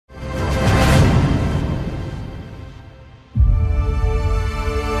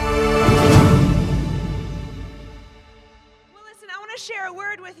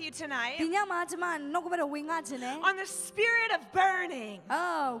tonight ဒီညမှာကျမနှုတ်ကပတ်တော်ဝင်ငါခြင်းနဲ့ on the spirit of burning.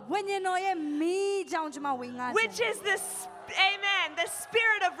 ဝိညာဉ်တော်ရဲ့မီးကြောင့်ကျမဝင်ငါခြင်း Which is this, amen, the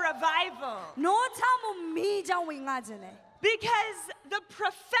spirit of revival. နိုးချမှုမီးကြောင့်ဝင်ငါခြင်းနဲ့ Because the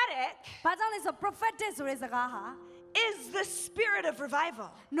prophetic ဘာကြောင့်လဲဆို prophetess ဆိုတဲ့စကားဟာ is the spirit of revival.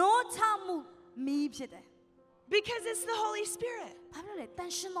 နိုးချမှုမီးဖြစ်တယ် Because it's the Holy Spirit. ဘာဖြစ်လဲတ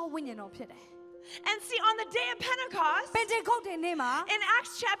န်ရှင်းသောဝိညာဉ်တော်ဖြစ်တယ် And see, on the day of Pentecost, ပင်တေကုတ်တဲ့နေ့မှာ in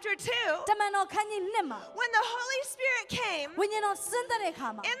Acts chapter 2, တမန်တော်ခန်းကြီးနှစ်မှာ when the Holy Spirit came, ဝိညာဉ်တော်ဆင်းသက်တဲ့အခါ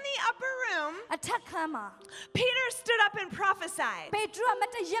မှာ in the upper room, အထက်ခန်းမှာ Peter stood up and prophesied. ပေတရုကမ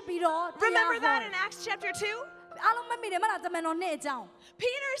တ်တရက်ပြီးတော့ Remember that in Acts chapter 2? အားလုံးမမိတယ်မလားတမန်တော်နှစ်အကြောင်း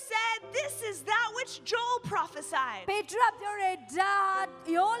Peter said, this is that which Joel prophesied. ပေတရုကပြောတယ်ဒါ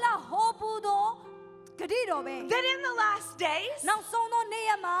ယောလဟောပူသောဂတိတော်ပဲ That in the last days, နောက်ဆုံးသောနေ့ရ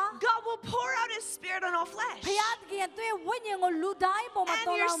က်မှာ God will pour out his spirit on all flesh. ဘုရားသခင်သူ့ရဲ့ဝိညာဉ်ကိုလူတိုင်းပေါ်မှာ And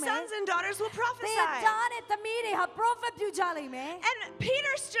တော် your လောင်းမယ် sons and daughters will သင် prophesy. သားနဲ့သမီးတွေဟာ prophet ပြုကြလိမ့်မယ် And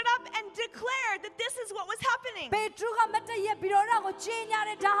Peter stood up and declared that this is what was happening. ပေတရုကမတ်တရက်ပြီးတော့ဒါကိုကြေညာ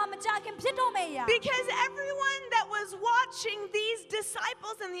တယ်ဒါဟာမကြခင်ဖြစ်တော့မယ့်အရာ Because everyone that was watching these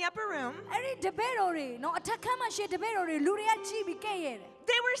disciples in the upper room, အဲ့ဒီတပည့်တော်တွေနော်အထက်ခန်းမှာရှိတပည့်တော်တွေလူတွေကကြည့်ပြီးကဲ့ရဲ့တယ်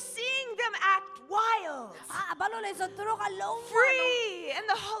they were seeing them act wild, ဘာလို့လဲဆိုသူတို့ကလုံးဝ free in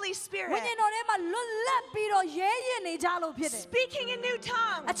the Holy ဝိ Spirit, ညာဉ်တော်ထဲမှာလွတ်လပ်ပြီးတော့ရဲရင်နေကြလို့ဖြစ်တယ် speaking in new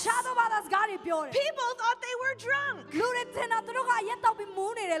tongues. အခြားသောဘာသာစကားတွေပြောတယ် People thought they were drunk. လူတွေထင်တာသူတို့ကရက်တော့ပြီး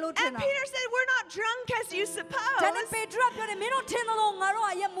မူးနေတယ်လို့ထင် And တာ Peter said, we're not drunk as you ဒါ suppose, နဲ့ပေတရုကပြောတယ်မင်းတို့ထင်တယ်လို့ငါတို့က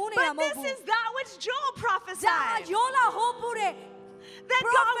ရက်မူးနေတာ but မဟုတ် this ဘူး is that which Joel ဒါ prophesied, ယောလာဟောပူတဲ့ that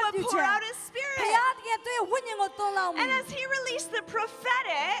God prophet would ပြု pour ချက် out his ဘု spirit. ရားသခင်သူ့ရဲ့ဝိညာဉ်ကိုသွန်းလောင်းမယ် And as he released the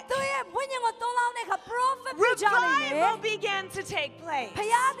prophetic, သူ့ရဲ့ဝိညာဉ်ကိုသွန်းလောင်းတဲ့အခါ prophet ပြုကြလိမ့်မယ် revival began to take place. ဘု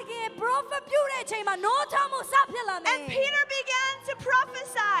ရားသခင် prophet ပြုတဲ့အချိန်မှာနိုးထမှုစဖြစ်လာမယ် And Peter began to အဲ့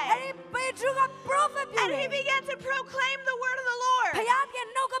prophesy. ဒီပေတရုက prophet ပြု And တယ် he began to proclaim the word of the ဘု Lord. ရားသခင်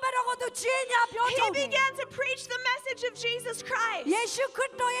နှုတ်ကပတ်တော်ကိုသူကြီးညာပြော He ထုတ်တယ် began to preach the message of Jesus Christ. ယေရှုခရ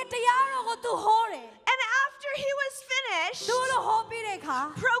စ်တော်ရဲ့တရားတော်ကိုသူဟောတယ် And after he was finished သူလို့ဟောပြီးတဲ့အခါ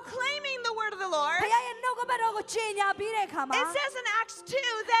proclaiming the word of the Lord, ဘုရားရဲ့နှုတ်ကပတ်တော်ကိုကြီးညာပြီးတဲ့အခါမှာ it says in Acts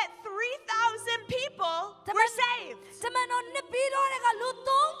 2 that 3,000 people were saved. တမန်တော်နှစ်ပြီးတော့တဲ့ကလူ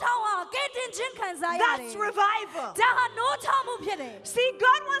3000ဟာကဲတင်ခြင်းခံစားရတယ် That's revival. ဒါဟာနိုးထမှုဖြစ်တယ် See,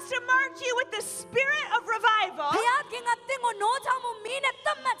 God wants to mark you with the spirit of revival, ဘုရားသခင်ကသင်ကိုနိုးထမှုမီးနဲ့သ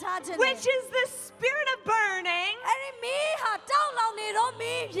တ်မှတ်ထားခြင်း which is the spirit of burning. အဲ့ဒီမီးဟာတောက်လောင်နေတော့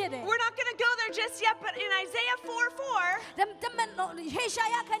မီးဖြစ်တယ် We're not going to go there just yet, but in Isaiah 4:4, တမန်တော်ဟေရှာ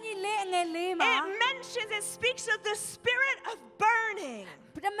ယခန်းကြီး၄အငယ်၄မှာ it mentions, it speaks of the spirit of burning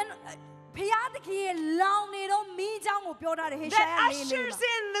တမန်ဘုရားသခင်ရဲ့လောင်နေတော့မီးချောင်းကိုပြောထားတယ်ဟေရှာယ that ၄ ushers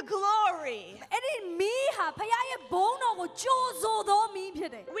မှာ in the glory. အဲ့ဒီမီးဟာဘုရားရဲ့ဘုန်းတော်ကိုကြိုးဆိုသောမီးဖြ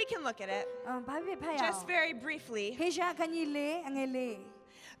စ်တယ် We can look at it ဘာဖြစ်ဖတ်ရအောင် just very briefly. ဟေရှာယခန်းကြီး၄အငယ်၄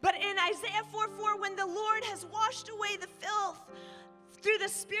 But in Isaiah 4:4, when the Lord has washed away the filth through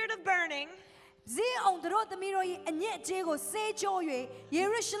the spirit of burning, ဇီးအောင်တို့သမီးတို့၏အညစ်အကြေးကိုဆေးကြော၍ယေ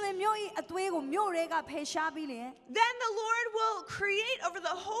ရုရှလင်မြို့၏အသွေးကိုမြို့တွေကဖယ်ရှားပြီးလျင် then the Lord will create over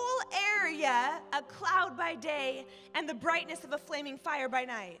the whole area a cloud by day and the brightness of a flaming fire by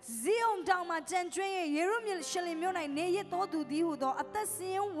night. ဇီးအောင်တောင်မှကြံကျွင်း၍ယေရုရှလင်မြို့၌နေရသောသူသည်ဟုသောအသက်ရှ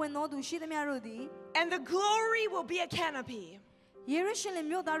င်ဝင်သောသူရှိသမျှတို့သည် And the glory will be a canopy. ယေရုရှလင်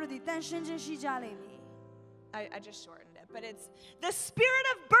မြို့သားတို့သည်တန်ရှင်းခြင်းရှိကြလိမ့်မည် I just shortened it, but it's the spirit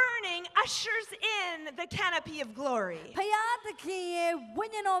of burning ushers in the canopy of glory. ဖယားသခင်ရဲ့ဝိ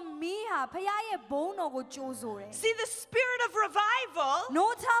ညာဉ်တော်မီးဟာဖယားရဲ့ဘုန်းတော်ကိုကြိုးဆိုတယ် See, the spirit of revival,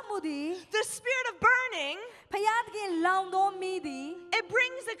 နိုးထမှုသည် the spirit of burning, ဖယားသခင်လောင်သောမီးသည် it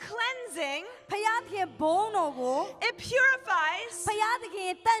brings a cleansing, ဖယားသခင်ဘုန်းတော်ကို it purifies ဖယားသခင်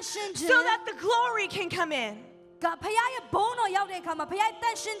ရဲ့တန်ရှင်းခြင်း so that the glory can come in. ကဖယားရဲ့ဘုန်းတော်ရောက်တဲ့အခါမှာဖယားရဲ့တ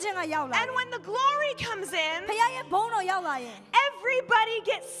န်ရှင်းခြင်းကရောက်လာတယ် And when the glory comes in, ဖယားရဲ့ဘုန်းတော်ရောက်လာရင် everybody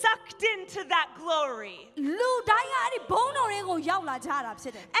gets sucked into that glory. လူတိုင်းကအဲ့ဒီဘုန်းတော်တွေကိုရောက်လာကြတာဖြ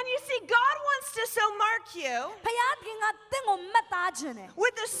စ်တယ် And you see, God wants to so mark you ဖယားသခင်ကတင့်ကိုမှတ်သားခြင်းနဲ့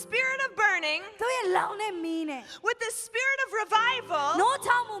with the spirit of burning, သူရဲ့လောင်တဲ့မီးနဲ့ with the spirit of revival, နိုးထ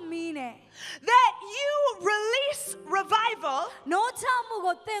မှုမီးနဲ့ that you release revival နိုးထမှု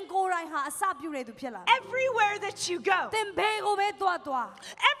ကိုသင်ကိုယ်တိုင်ဟာအစပြုတဲ့သူဖြစ်လာတယ် everywhere that you go, သင်ဘယ်ကိုပဲသွားသွား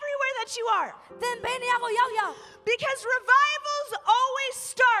everywhere that you are. သင်ဘယ်နေရာကိုရောက်ရောက် Because revivals always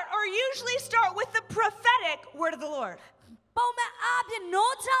start or usually start with the prophetic word of the Lord. ပုံမှန်အားဖြင့်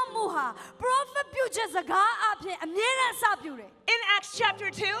နိုးချမှုဟာ prophet ပြုချက်စကားအားဖြင့်အမြဲတမ်းအစပြုတယ် In Acts chapter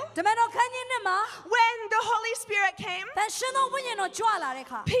 2, တမန်တော်ခန်းကြီးနဲ့မှာ when the Holy Spirit came, တန်ရှင်သောဝိညာဉ်တော်ကြွလာတဲ့အ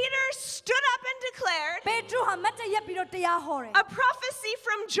ခါ Peter stood up and declared ပေတရုဟာမတ်တရက်ပြီးတော့တရားဟောတယ် a prophecy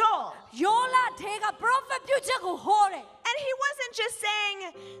from Joel. ယောလထဲက prophet ပြုချက်ကိုဟောတယ် And he wasn't just saying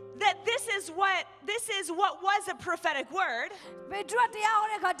that this is what was a prophetic word. ပေတရုတရားဟော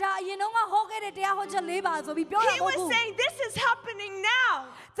တဲ့အခါဒါအရင်တော့ဟောခဲ့တဲ့တရားဟောချက်၄ပါဆိုပြီးပြောတာ He မဟုတ် was ဘူး saying this is happening now.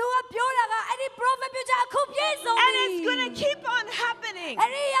 သူကပြောတာကအဲ့ဒီ prophet ပြုချက်အခုပြည့်စုံ And ပြီ it's going to keep on happening. အဲ့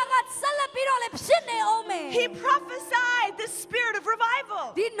ဒီကဆက်လက်ပြီးတော့လည်းဖြစ်နေအောင်မယ် He prophesied the spirit of revival.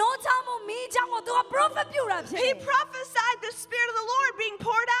 ဒီနိုးချမှုမိချောင်းကိုသူက prophet ပြုတာဖြစ်တယ် He prophesied the spirit of the Lord being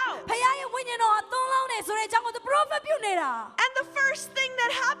poured out. ဖခင်ရဲ့ဝိညာဉ်တော်အသုံးလောင်းနေဆိုတဲ့အကြောင်းကိုသူ prophet ပြုနေတာ And the first thing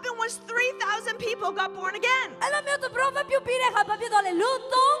that happened was 3,000 people got born again. အဲ့လိုမျိုးသူ prophet ပြုပြီးတဲ့အခါဘာဖြစ်သွားလဲလူ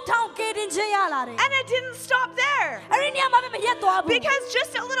3000ကယ်တင်ခြင်းရလာတယ် And it didn't stop there. အဲ့ဒီနေရာမှာပဲမရက်သွားဘူး Because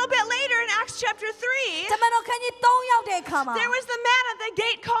just a little bit later in Acts chapter တ 3, မန်တော်ခန်းကြီး3ရောက်တဲ့အခါမှာ there was the man at the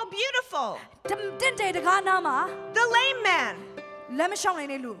gate called Beautiful, တင့်တယ်တကားနားမှာ the lame man. လက်မရှောင်နို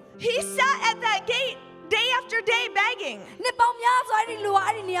င်တဲ့လူ He sat at that gate day after day begging. နှစ်ပေါင်းများစွာအဲ့ဒီလူက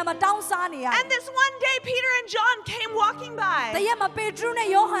အဲ့ဒီနေရာမှာတောင်းစားနေရတယ် And this one day, Peter and John came walking တ by. ရက်မှာပေတရုနဲ့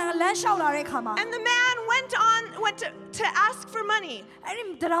ယောဟန်ကလမ်းလျှောက်လာတဲ့အခါမှာ And the man went to ask for money. အဲ့ဒီ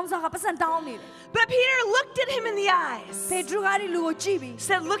တောင်းစားကပတ်စံတောင်းနေတယ် But Peter looked at him in the eyes, ပေတရုကအဲ့ဒီလူကိုကြည့်ပြီး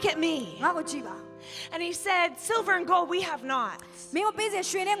said, "Look at me." ငါ့ကိုကြည့်ပါ And he said, "Silver and gold we have not, မင်းကိုပေးစေ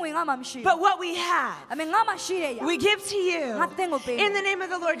ရွှေနဲ့ငွေငါမှမရှိ but what we have, အမေငါမှရှိတဲ့ရာ we give to you. ငါသင်ကိုပေး In the name of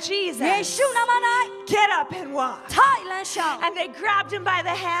the Lord ယေ Jesus, ရှုနာမ၌ get up and walk." ထိုင်လမ်းလျှောက် And they grabbed him by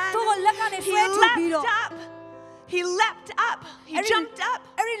the hand. သူ့ကိုလက်ကနေ He ဆွဲထုတ်ပြီးတော့ leapt up. He leapt up. He jumped up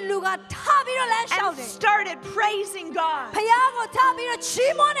အဲ့ဒီလူကထားပြီးတော့လမ်းလျှောက် and တယ် started praising God. ဖခင်ကိုထားပြီးတော့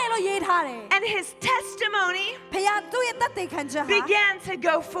ချီးမွမ်းတယ်လို့ရေးထားတယ် And his testimony ဖခင်သူ့ရဲ့သက်သေခံချက်ဟာ began to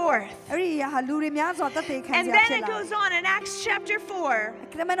go forth. အဲ့ဒီဟာလူတွေများစွာသက်သေခံ And ချက် then ဖြစ် it လာ goes on in Acts chapter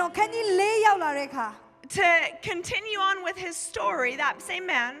 4တယ်ကမန်တော်ခန်းကြီး၄ရောက်လာတဲ့အခါ to continue on with his story, that same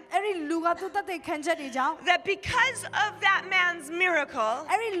man, အဲ့ဒီလူကသူ့သက်သေခံချက်တွေကြောင့် that because of that man's miracle,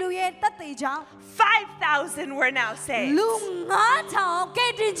 အဲ့ဒီလူရဲ့သက်သေကြောင့် 5,000 were now saved. လူ9000က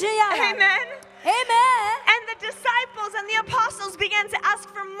ယ်တင်ခြင်းရလာ Amen. Amen And the disciples and the apostles began to ask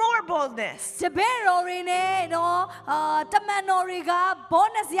for more boldness, တပည့်တော်တွေနဲ့တော့တမန်တော်တွေက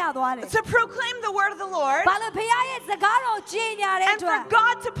bonus ရသွားတယ် to proclaim the word of the Lord, ဘာလို့ဖခင်ရဲ့စကားတော်ကြီးညာတဲ့ and အတွက် for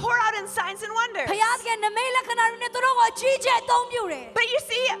God to pour out in signs and wonders. ဖခင်ကနမိတ်လက္ခဏာတွေနဲ့သူတို့ကိုအကြီးကျယ်အသုံးပြုတယ် But you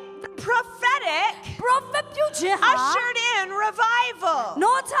see, the prophetic prophet ပြုခြင်းဟာ ushered in revival.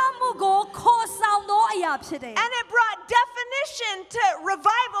 နောချမှုကိုခေါ်ဆောင်သောအရာဖြစ်တယ် And it brought definition to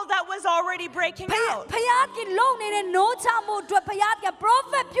revival that was already breaking ဖ out. ခင်ကလုံနေတဲ့နောချမှုအတွက်ဖခင်က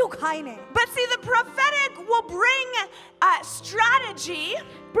prophet ပြုခိုင်းတယ် But see, the prophetic will bring strategy,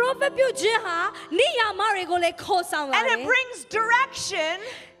 prophet ပြုခြင်းဟာနိယာမတွေကိုလည်းခေါ်ဆောင်လာ and တယ် it brings direction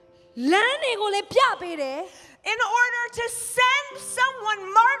လမ်းတွေကိုလည်းပြပေးတယ် in order to send someone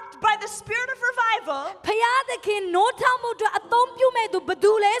marked by the spirit of revival ဖခင်သခင်နောထမှုအတွက်အသုံးပြုမဲ့သူဘယ်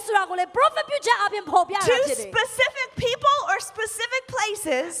သူလဲဆိုတာကိုလည်း prophet ပြုချက်အပြင်ဖော်ပြတာ to ဖြစ်တယ် specific people or specific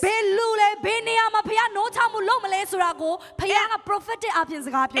places ဘယ်လူလဲဘယ်နေရာမှာဖခင်နောထမှုလုပ်မလဲဆိုတာကိုဖခင်က prophetic အပြင်စ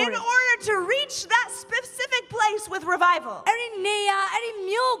ကားပြော in တယ် order to reach that specific place with revival. အဲ့ဒီနေရာအဲ့ဒီ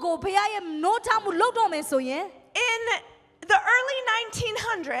မြို့ကိုဖခင်ရဲ့နောထမှုလုပ်တော့မယ်ဆိုရင် In the early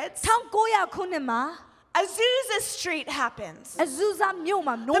 1900s, 1900ခုနှစ်မှာ Azusa Street happens. အဇူဇာမြို့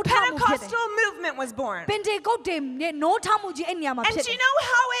မှာနော The ထမှုဖြစ်တယ် Pentecostal movement was born. ပင်တေကုတ်တွေနဲ့နောထမှုကြီးအဲ့နေရာမှာ And ဖြစ် do တယ် you know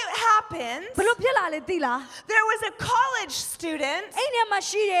how it happened? ဘယ်လိုဖြစ်လာလဲသိလား There was a college student အဲ့နေရာမှာ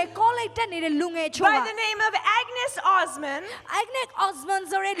ရှိတဲ့ college တက်နေတဲ့လူငယ်ချို့ by က the name of Agnes Osman, Agnes Osman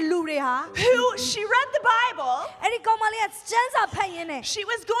ဆိုတဲ့လူတွေဟာ who she read the Bible. အဲ့ဒီကောင်မလေးကကျမ်းစာဖတ်ရင်းနဲ့ She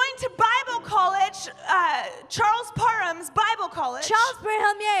was going to Bible college, Charles Parham's Bible college. Charles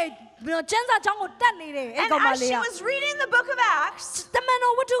Graham ရဲ့ကျမ်းစာကျောင်းကိုတက်နေတယ်အဲ့ And ကောင်မ as လေး she က was reading the book of Acts, တမန်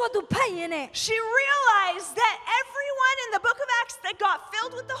တော်ဝတ္ထုကိုသူဖတ်ရင်းနဲ့ she realized that everyone in the book of Acts that got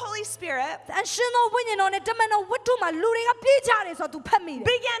filled with the Holy Spirit အရှင်တော်ဝိညာဉ်တော်နဲ့တမန်တော်ဝတ္ထုမှာလူတွေကပြေးကြတယ်ဆိုတော့သူဖတ်မိတယ်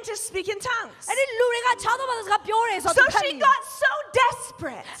began to speak in tongues. အဲ့ဒီလူတွေကခြားသောဘာသာစကားပြောတယ်ဆိုတော့ So သူဖတ်မိ she တယ် got so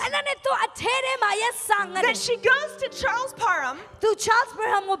desperate အဲ့ဒါနဲ့သူအထဲထဲမှာရက်ဆန်ငတ်တယ် that she goes to Charles Parham, သူ Charles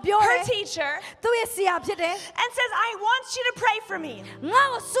Graham ကိုပြောတ her ယ် teacher, သူ့ရဲ့ဆရာဖြစ်တယ် and says, "I want you to pray for me." ငါ့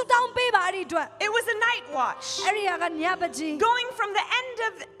ကိုဆုတောင်းပေးပါအဲ့ဒီအတွက် It was a night watch. အဲ့ဒီကညပကြီး Going from the end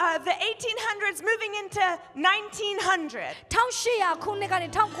of the 1800s moving into 1900. 1800ခုနှစ်ကနေ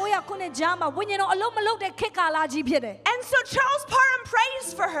1900ခုနှစ်ကြားမှာဝိညာဉ်တော်အလုံးမလုံးတဲ့ခေတ်ကာလကြီးဖြစ်တယ် And so Charles Parham prays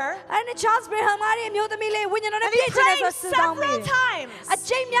for her, အဲ့ဒီ Charles Graham ရဲ့မျိုးသမီးလေးဝိညာဉ်တော်နဲ့ and ပြ he ည့်စုံတဲ့ prays ဆုတောင်းပေး several times. အကြ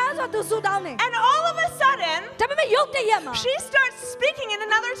ချိန်များစွာသူဆူတောင်းတယ် And all of a sudden, ဒါပေမဲ့ရုတ်တရက်မှာ she starts speaking in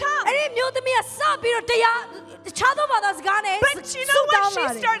another tongue. အဲ့ဒီမျိုးသမီးကစပြီးတော့တရားတခြားသောဘာသာစကားနဲ့ But you know when she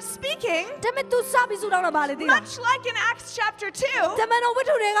starts speaking, ဒါပေမဲ့သူစပြီးဆူတောင်းတာပါလေသိလား much like in Acts chapter 2, တမန်တော်ဝတ္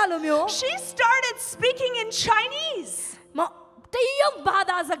ထုတွေကလိုမျိုး she started speaking in Chinese. တရုတ်ဘာ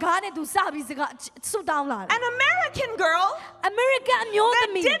သာစကားနဲ့သူစပြီးစကားဆူတောင်းလာတယ် An American girl American အမျိုး that သ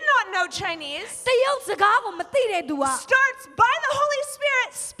မီး did not know Chinese တရုတ်စကားကိုမသိတဲ့သူက starts by the Holy Spirit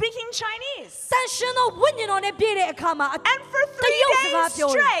speaking Chinese. တန်ရှင်သောဝိညာဉ်တော်နဲ့ပြည့်တဲ့အခါမှာ And for 3 days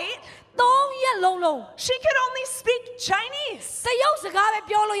straight, 3 ရက်လုံးလုံး she could only speak Chinese. တရုတ်စကားပဲ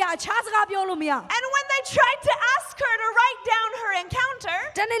ပြောလို့ရအခြားစကားပြောလို့မရ And when they tried to ask her to write down her encounter,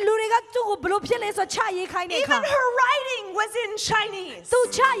 တနေ့လူတွေကသူ့ကိုဘလို့ဖြစ်လဲဆိုချရေးခိုင်းတဲ့အခါ even her writing was in Chinese. သူ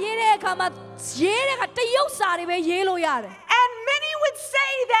ချရေးတဲ့အခါမှာရေးတဲ့ကတရုတ်စာတွေပဲရေးလို့ရတယ် And many would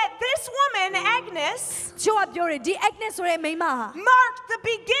say that this woman, Agnes, ချို့ကပြောတယ်ဒီ Agnes ဆိုတဲ့မိန်းမဟာ marked the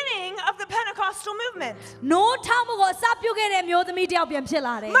beginning of the Pentecostal movement. နိုးထောင်မှုကိုအစပြုခဲ့တဲ့မျိုးသမီးတစ်ယောက်ပြန်ဖြစ်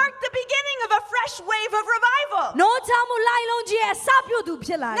လာတယ် Marked the beginning of a fresh wave of revival. နိုးထောင်မှုလိုက်လုံးကြီးရဲ့အစပြုသူ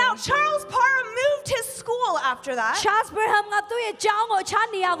ဖြစ်လာတယ် Now, Charles Parham moved his school after that Charles Parham ကသူ့ရဲ့ကျောင်းကိုအခြား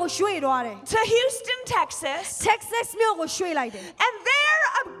နေရာကိုရွှေ့သွားတယ် to Houston, Texas. Texas မြို့ကိုရွှေ့လိုက်တယ် And there,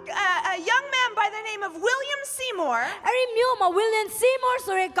 a young man by the name of William Seymour အဲ့ဒီမြို့မှာ William Seymour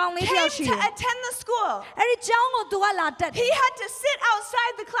ဆိုတဲ့ကောင်လေးတစ်ယောက် came ရှိ to တယ် attend the school. အဲ့ဒီကျောင်းကိုသူကလာတက်တယ် He had to sit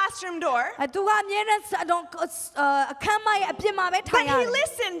outside the classroom door, သူကအမြဲတမ်းအခမ်းမရဲ့အပြင်မှာပဲထို but င်ရတ he ယ်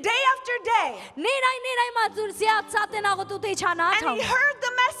listened day after day. နေ့တိုင်းမှသူဆရာစာသင်တာကိုသူသိချနား And ထောင် he heard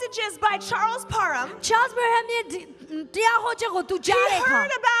the messages by Charles Parham. Charles Parham ရဲ့တရားဟောချက်ကိုသူ He ကြားတဲ့အခါ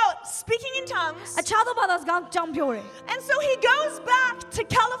heard about speaking in tongues. အခြားသောဘာသာစကားကြောင်းပြောတယ် And so he goes back to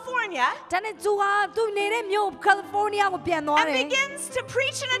California ဒါနဲ့သူနေတဲ့မြို့ California ကိုပြန်သွား and တယ် begins to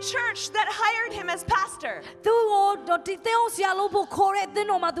preach in a church that hired him as pastor. သူကိုဒီသင်အောင်ဆရာလို့ဖို့ခေါ်တဲ့အသင်း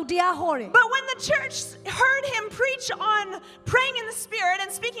တော်မှာသူတရားဟောတယ် But when the church heard him preach on praying in the Spirit and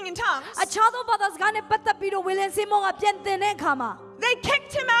speaking in tongues, အခြားသောဘာသာစကားနဲ့ပတ်သက်ပြီးတော့ William Seymour ကပြန်သင်တဲ့အခါမှာ they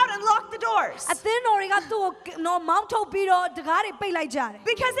kicked him out and locked the doors အသင်းတော်တွေကသူ့ကိုမောင်းထုတ်ပြီးတော့တကားတွေပိတ်လိုက်ကြတယ်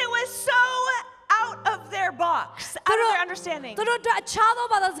because it was so out of their box, out of their understanding. သူတို့အတွက်အခြားသော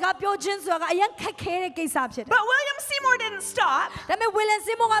ဘာသာစကားပြောခြင်းဆိုတာကအရင်ခက်ခဲတဲ့ကိစ္စဖြစ်တယ် But William Seymour didn't stop. ဒါပေမဲ့ William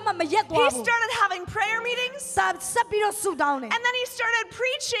Seymour ကမှမရက်သွား He ဘူး started having prayer meetings, ဆက်ပြီးတော့ဆူတောင်းတယ် and then he started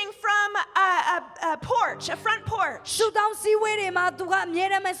preaching from a porch, a front porch, ဆူတောင်းစည်းဝေးတွေမှာသူကအမြဲ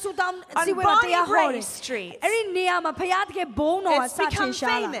တမ်းဆူတောင်း on စည်းဝေးမှာတရားဟောတယ် Bonnie Bray Street. အဲ့ဒီနေရာမှာဖခင်တကယ်ဘုန်းတော်က It's စတင် become ရှာ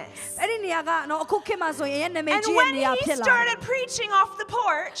လာ famous. အဲ့ဒီနေရာကနော်အခုခေတ်မှာဆိုရင်နာမည် And ကြီးတဲ့ when နေရာ he ဖြစ်လာတယ် started preaching off the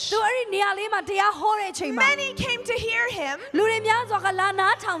porch, သူအဲ့ဒီနေရာလေးမှာတရားဟောတဲ့အချိန်မှာ many came to hear him, လူတွေများစွာကလာ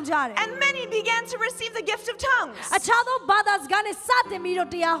နားထောင်ကြတယ် and many began to receive the gift of tongues. အခြားသောဘာသာစကားနဲ့စတင်ပြီးတော့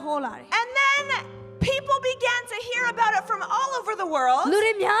တရားဟောလာတယ် And then people began to hear about it from all over the world, လူ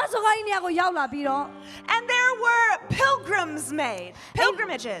တွေများစွာကဒီနေရာကိုရောက်လာပြီးတော့ and there were pilgrims made,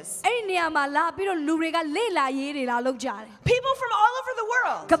 pilgrimages, အဲ့ဒီနေရာမှာလာပြီးတော့လူတွေကလေ့လာရေးတွေလာလုပ်ကြတယ် people from all over the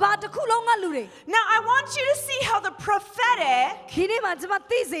world. ကဘာတစ်ခုလုံးကလူတွေ Now, I want you to see how the prophetic ဒီနေ့မှာကျွန်မ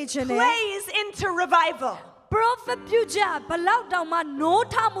သိစေချင်တယ် plays into revival. prophet ပြုကြဘလောက်တောင်မှနိုး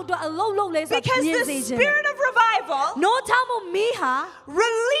ထမှုတော့အလုံးလုံးလဲဆို Because မြင် the စေချင်တယ် spirit of revival နိုးထမှုမီးဟာ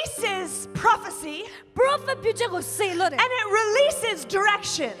releases prophecy prophet ပြုချက်ကိုစေလွတ်တယ် and it releases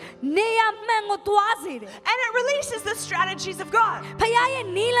direction နေရာမှန်ကိုသွားစေတယ် and it releases the strategies of God. ဖခင်ရဲ့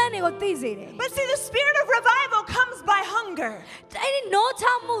နီးလန်းတွေကိုသိစေတယ် But see, the spirit of revival comes by hunger. အဲ့ဒီနိုးထ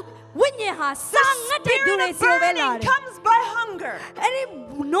မှုဝိညာဉ်ဟာစာ The ငတ်တဲ့သူ spirit တွေ of စီကိုပဲလာ burning တယ် comes by hunger. အဲ့ဒီ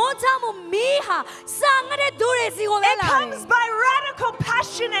နိုးထမှုမီးဟာစာငတ်တဲ့သူတွေစီကိုပဲ It လာတယ် comes by radical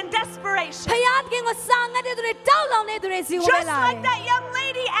passion and desperation. ဖခင်ကစာငတ်တဲ့သူတွေတောက်လောင်တဲ့သူတွေစီကိုပဲ Just လာတယ် like that young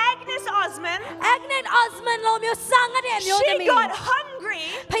lady, Agnes Osman, Agnes Osman လိုမျိုးစာငတ်တဲ့အမျိုးသမီး she got hungry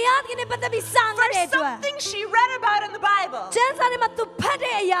ဖခင်ကပတ်သက်ပြီးစာင for တ်တဲ့အတွက် something she read about in the Bible. ကျမ်းစာထဲမှာသူဖတ်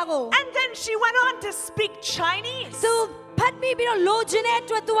တဲ့အရာကို And then she went on to speak Chinese. သူဖတ်ပြီးတော့လိုချင်တဲ့အ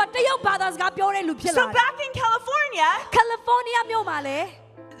တွက်သူကတရုတ်ဘာသာစကားပြောတဲ့လူဖြစ်လာ So တယ် back in California, California မြို့မှာလေ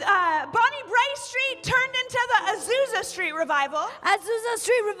Bonnie Bray Street turned into the Azusa Street revival, Azusa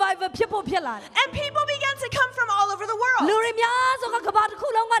Street Revival ဖြစ်ဖို့ဖြစ်လာတယ် and people began to come from all over the လူ world. တွေများစွာကကမ္ဘာတစ်ခု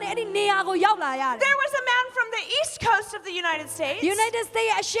လုံးကနေအဲ့ဒီနေရာကိုရောက်လာရတယ် There was a man from the east coast of the United States, United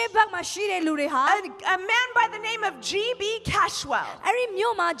States အရှေ့ဘက်မှာရှိတဲ့လူတွေဟာ a man by the name of G.B. Cashwell အဲ့ဒီ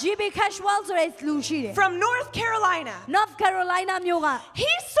မြို့မှာ GB Cashwell ဆိုတဲ့လူရှိတယ် from North Carolina. North Carolina မြို့က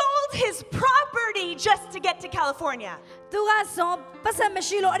He sold his property just to get to California သူကဆိုပတ်စံမ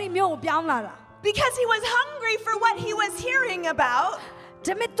ရှိလို့အဲ့ဒီမြို့ကိုပြောင်းလာတာ because he was hungry for what he was hearing about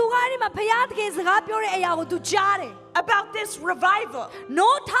ဒါပေမဲ့သူကအဲ့ဒီမှာဖခင်တကယ်စကားပြောတဲ့အရာကိုသူကြားတယ် this revival.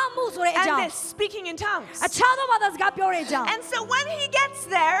 နိုးထမှု ဆိုတဲ့အကြောင်း and this speaking in tongues. အခြားသောဘာသာစကားပြောတဲ့အကြောင်း And so when he gets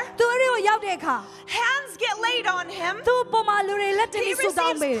there, သူအဲ့ဒီကိုရောက်တဲ့အခါ hands get laid on him. သူ့ပေါ်မှာလူတွေလက်တင် He ပြီးဆုတော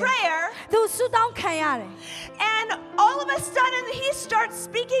င်း receives ပေးတယ် prayer. သူဆုတောင်းခံရတယ် And all of a sudden, he starts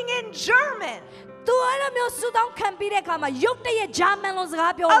speaking in German, သူအဲ့လိုမျိုးဆုတောင်းခံပြီးတဲ့အခါမှာရုတ်တရက်ဂျာမန်လိုစ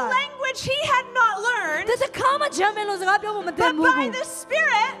ကားပြော a တာ language he had not learned. သူတစ်ခါမှဂျာမန်လိုစကားပြောဖို့မသိ But ဘူး by the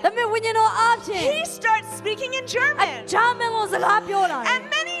Spirit, ဒါပေမဲ့ဝိညာဉ်တော်အားဖြင့် he starts speaking in German. ဂျာမန်လိုစကားပြောတာ And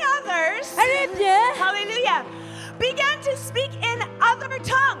many others, အဲ့ဒီပြင် hallelujah, began to speak in other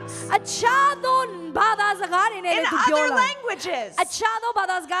tongues, အခြားသောဘာသာစကားတွေနဲ့ in လည်းသူပြော other လာ languages. အခြားသောဘာ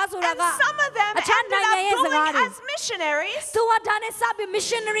သာစကားဆိုတာ And က some of themအခြား ended နိုင်ငံရဲ့ up စကား going တွေ as missionaries သူကဒါနဲ့စပြီး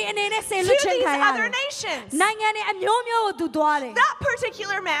missionary အနေနဲ့ဆေ to လွတ်ချင် these ခံရ other တယ် nations. နိုင်ငံတွေအမျိုးမျိုးကိုသူသွားတယ် That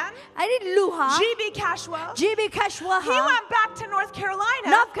particular man, အဲ့ဒီလူဟာ G.B. Cashwell, GB Cashwell he ဟာ went back to North Carolina.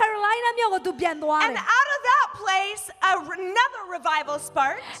 North Carolina မြို့ကိုသူပြန်သွားတ And ယ် out of that place, another revival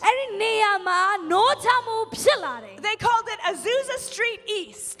sparked. အဲ့ဒီနေရာမှာနိုးချမှုဖြစ်လာတယ် They called it Azusa Street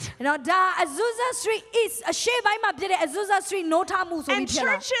East. နော်ဒါ Azusa Street East အရှေ့ပိုင်းမှာဖြစ်တဲ့ Azusa Street နိုးထမှုဆိုပြီး And ဖြစ်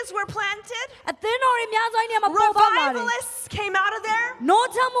လာ churches were planted. အသင်းတော်တွေများစွာနေရာမှာပေါ်ပေါက်လာတယ် Revivalists came out of there. နိုး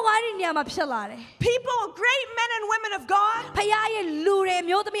ချမှုကအဲ့ဒီနေရာမှာဖြစ်လာတယ် People, great men and women of God. ဖခင်ရဲ့လူတွေအ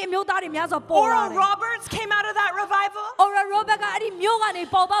မျိုးသမီးအမျိုးသားတွေများစွာပေါ်လာ Oral တယ် Roberts came out of that revival. Oral Robert ကအဲ့ဒီမြို့ကနေ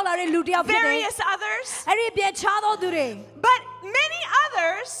ပေါ်ပေါက်လာတဲ့လူတစ်ယောက်ဖြစ်တယ် Various others. အဲ့ဒီပြန်ချသောသူတွေ But many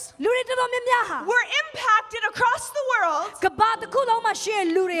others လူတွေတော်တော်များများဟာ were impacted across the world ကမ္ဘာတစ်ခုလုံးမှာရှိတဲ့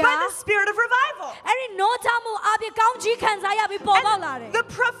လူတွေ by ဟာ the spirit of revival. အဲ့ဒီနိုးချမှုအပြည့်ကောင်းကြီးခံစားရပြီးပေါ်ပေါက်လာတယ် And the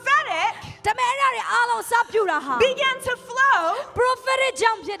prophetic ဒါပေမဲ့အဲ့ဒါတွေအားလုံးစပြူတာဟာ began to flow prophetic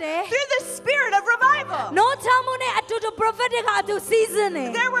ကြောင့်ဖြစ်တယ် through the spirit of revival. နိုးချမှုနဲ့အတူတူ prophetic ကအတူ season နဲ့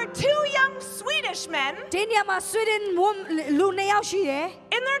There were two young Swedish men ဒီနေရာမှာ Sweden လူနှစ်ယောက်ရှိတယ်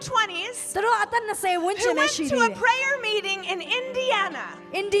in their 20s သူတို့အသက်20ဝန်းကျ who င်ပဲ went ရှိ to သေး a တယ် prayer meeting in Indiana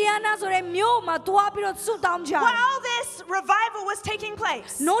Indiana ဆိုတဲ့မြို့မှာတွားပြီးတော့ဆုတောင်းကြတယ် while this revival was taking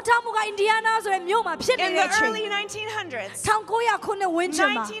place နိုးထမှုက Indiana ဆိုတဲ့မြို့မှာဖြစ်နေ in တဲ့ the အချိန် early 1900s, 1900ခုနှစ်ဝန်းကျင်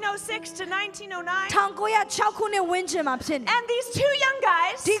မှာ 1906 to 1909. 1906ခုနှစ်ဝန်းကျင်မှာဖြစ်နေ And these two young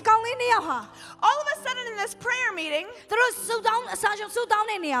guys, ဒီကောင်လေးနှစ်ယောက်ဟာ all of a sudden in this prayer meeting, သူတို့ဆုတောင်းအစားရှုံးဆုတောင်း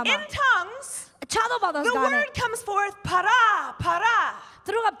တဲ့နေရာမှာ in tongues, အခြားသောဘာသာစ the ကားနဲ့ word comes forth, para, para,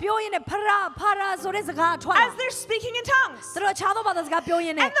 သူတို့ကပြောရင်းနဲ့ဖရာဆိုတဲ့စကားထွက်လာ as they're speaking in tongues. သူတို့အခြားသောဘာသာစကားပြောရ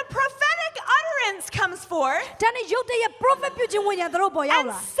င်းနဲ့ And the prophetic utterance comes forth, ဒါနဲ့ရုတ်တရက် prophet ပြုခြင်းဝိညာဉ်သူတို့ပေါ်ရောက် and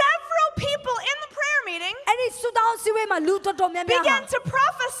လာ several people in the prayer meeting အဲ့ဒီဆုတောင်းစည်းဝေးမှာလူတော်တော်များများဟာ began to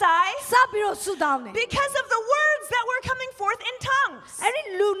prophesy စပြီးတော့ဆုတောင်းတယ် because of the words that were coming forth in tongues. အဲ့ဒီ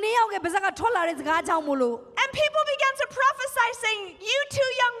လူနှစ်ယောက်ရဲ့ပါးစပ်ကထွက်လာတဲ့စကားကြောင့်မို့လို့ And people began to prophesy, saying, "You two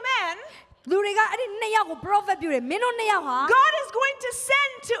young men, လူတွေကအဲ့ဒီနှစ်ယောက်ကို prophet ပြုတယ်မင်းတို့နှစ်ယောက်ဟာ God is going to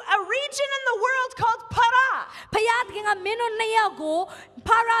send to a region in the world called Para." ဖယားသခင်ကမင်းတို့နှစ်ယောက်ကို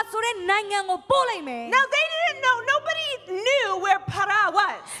ဖာရာဆိုတဲ့နိုင်ငံကိုပို့လိုက်မယ် Now they didn't know, nobody knew where Para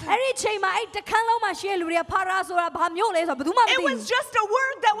was. အဲ့ဒီချိန်မှာအဲ့တခန်းလုံးမှာရှိတဲ့လူတွေကဖာရာဆိုတာဘာမျိုးလဲဆိုတော့ဘယ်သူမှမသိ It ဘူး was just a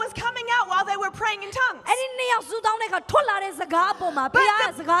word that was coming out while they were praying in tongues. အဲ့ဒီနှစ်ယောက်ဆုတောင်းတဲ့အခါထွက်လာတဲ့စကားအပေါ်မှာဖ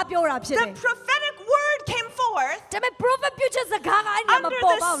ယားစကားပြောတာဖြစ်တယ် The prophetic word came forth ဒါပေမဲ့ prophet ပြုချက်စကားကအဲ့ဒီမှာ under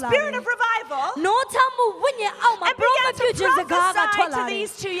ပေါ် the ပေါက်လာတယ် spirit of revival နိုးချမှုဝိညာဉ်အောက်မှာ and began prophet to ပြုချက်စကားက prophesy ထွက်လာ to တယ်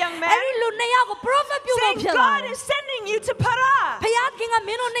these two young အဲ့ men, ဒီလူနှစ်ယောက်ကို prophet ပြုလို့ saying, ဖြစ်လာ God တယ် is sending you to Para. ဖယားသခင်ကမ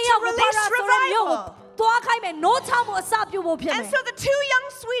င်းတို့နှစ်ယောက်ကိုဖာရာဆိုတဲ့မြို့ကိုသွားခိုင်းမယ်နိုးချမှုအစပြုဖို့ဖြစ်မယ် And so the two young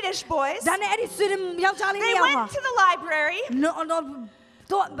Swedish boys, ဒါနဲ့အဲ့ဒီဆွေဒင်ယောက်ျားလေး they နှစ်ယောက်ဟာ went to the library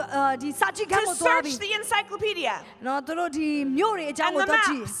တော့ဒီစာကြည့်ခန်း to ကိုသွားပြီး search the encyclopedia နော်သူတို့ဒီမြို့တွေအကြောင်း and ကို the သွား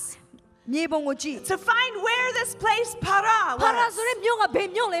ကြည့် maps မြေပုံကိုကြည့် to find where this place Para ဖာရာ was. ဆိုတဲ့မြို့ကဘယ်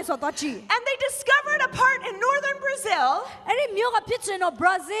မြို့လဲဆိုတော့သွားကြည့် And they discovered a part in northern Brazil အဲ့ဒီမြို့ကဖြစ်ချင်တော့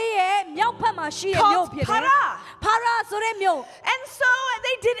Brazil ရဲ့မြောက်ဘက်မှာရှိတဲ့မြို့ဖြစ်တယ် Para. ဖာရာဆိုတဲ့မြို့ And so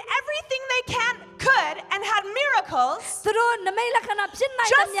they did everything they could and had miracles သူတို့နမိတ်လက္ခဏာဖြစ်နို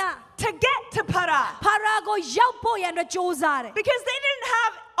င်သ just မျှ to get to Para ဖာရာကိုရောက်ဖို့ရန်အတွက်ကြိုးစားတယ် because they didn't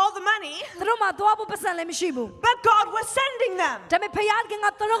have all the money, သူတို့မှာသွားဖို့ပတ်စံလည်းမရှိဘူး but God was sending them ဒါပေမဲ့ဖယားသခင်က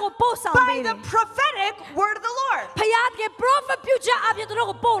သူတို့ကိုပို့ဆောင် by ပေးတယ် the prophetic word of the Lord ဖယားသခင် prophet ပြုချက်အပြင်သူတို့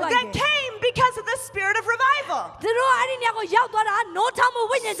ကိုပို့လိုက်တယ် that came because of the spirit of revival. သူတို့အဲ့ဒီနေရာကိုရောက်သွားတာနိုးထမှု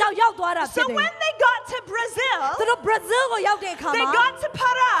ဝိညာဉ်ကြောင့်ရောက်သွားတာဖြစ် So တယ် when they got to Brazil, သူတို့ Brazil ကိုရောက်တဲ့အခါ they မှာ got to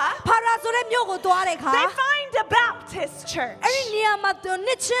Para, ဖာရာဆိုတဲ့မြို့ကိုသွားတဲ့အခါ they find a Baptist church အဲ့ဒီနေရာမှာသူ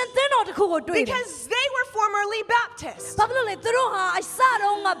နှစ်ချင်းသင်းတော်တစ်ခုကိုတွေ့တယ် because they were formerly Baptist. ဘာဖြစ်လို့လဲသူတို့ဟာအစ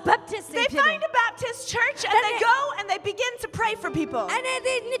တုန်းက Baptist တွေ They ဖြစ်တယ် find a Baptist church and they go and they begin to pray for people. အဲ့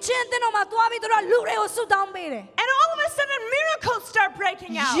ဒီနှစ်ချင်းသင်းတော်မှာသွားပြီးသူတို့လူတွေကိုဆုတောင်းပေးတယ် And all of a sudden miracles start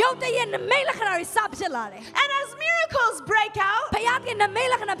breaking out. ရုတ်တရက်နမိတ်လက္ခဏာတွေစဖြစ်လာတယ် And as miracles miracles break out, ဖယားကနမိတ်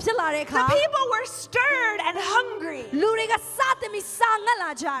လက္ခဏာဖြစ်လာတဲ့အခါ the people were stirred and hungry. လူတွေကစတင်ပြီးစာငတ်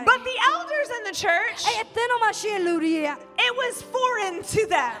လာကြတယ် But the elders in the church, အဲ့အသင်းတော်မှာရှိတဲ့လူတွေက it was foreign to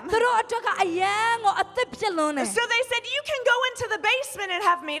them. သူတို့အတွက်ကအယံကိုအသစ်ဖြစ်လွန်းတယ် So they said, you can go into the basement and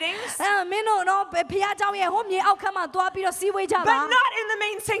have meetings, မင်းတို့တော့ဖယားเจ้าရဲ့ဟိုမြေအောက်ခန်းမှာသွားပြီးတော့စီးဝေးကြပါ but not in the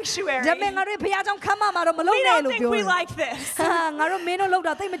main sanctuary. ဒါပေမဲ့ငါတို့ဖယားเจ้าခန်းမှာတော့မလုပ် We နဲ့ don't လို့ think ပြော we တယ် like this. ငါတို့မင်းတို့လောက်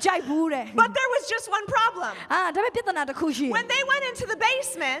တာသိမကြိုက်ဘူးတဲ့ But there was just one problem. ဒါပေမဲ့ပြဿနာတစ်ခုရှိတယ် When they went into the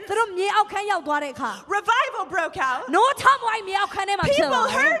basement, သူတို့မြေအောက်ခန်းရောက်သွားတဲ့အခါ revival broke out. နိုးထမွိုင်းမြေအောက်ခန်းထဲမှာဖြစ်လာ People တ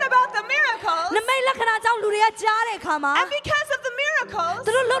ယ် heard about the miracles, နမိတ်လက္ခဏာကြောင့်လူတွေကကြားတဲ့အခါမှာ and because of the miracles,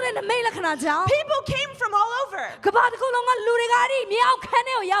 သူတို့လုပ်တဲ့နမိတ်လက္ခဏာကြောင့် people came from all over. ကမ္ဘာတစ်ခုလုံးကလူတွေကအဲ့ဒီမြေအောက်ခန်း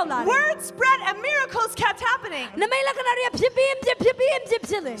ထဲကိုရောက်လာတယ် Word spread and miracles kept happening. နမိတ်လက္ခဏာတွေကဖြစ်ပြီးဖြစ်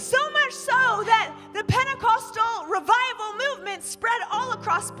တယ် So much so that the Pentecostal revival movement spread all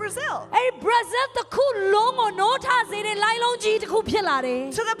across Brazil. အဲ့ဒီဘရာဇီးတစ်ခုလုံးကိုနိုးထစေတဲ့လိုင်းလုံးကြီးတစ်ခုဖြစ်လာတယ်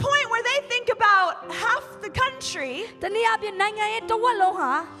To the point where they think about half the country တနည်းအားဖြင့်နိုင်ငံရဲ့တစ်ဝက်လုံး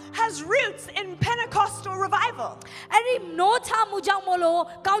ဟာ has roots in Pentecostal revival. အဲ့ဒီနိုးထမှုကြောင့်မလို့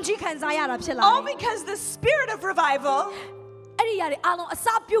ကောင်းချီးခံစားရတာဖြစ်လာတယ် All because the spirit of revival အဲ့ဒီຢာတွေအားလုံးအ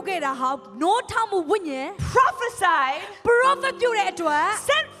စာပြုတ်ခဲ့တာဟာနိုးထမှုဝိညာဉ် prophesied, prophet ပြုတဲ့အတွက်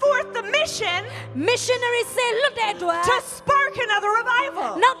sent forth the mission missionary ဆင်လွတ်တဲ့အတွက် to spark another revival.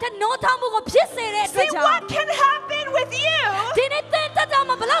 နောက်ထပ်နိုးထမှုကိုဖြစ်စေတဲ့အတွက် See ကြောင့် what can happen with you ဒီနေ့သင်တက်တာ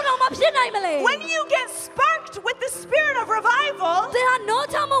မှာဘယ်လောက်တော့မဖြစ်နိုင်မလဲ when you get sparked with the spirit of revival သင်ဟာနိုး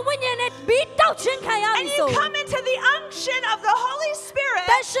ထမှုဝိညာဉ်နဲ့ပြီးတောက်ချင်းခံရ and ပြီ you ဆို come into the unction of the Holy Spirit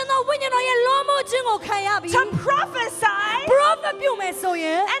တရှင်သောဝိညာဉ်တော်ရဲ့လွှမ်းမိုးခြင်းကိုခံရပြီ to prophesy prophet ပြုမယ်ဆိုရ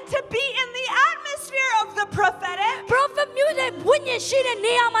င် and to be in the atmosphere of the prophetic, prophet ပြုတဲ့ဝိညာဉ်ရှိတဲ့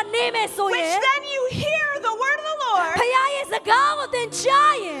နေရာမှာနေမယ်ဆိုရ which င် then you hear the word of the ဖ Lord, ခင်ရဲ့စကားကိုသင်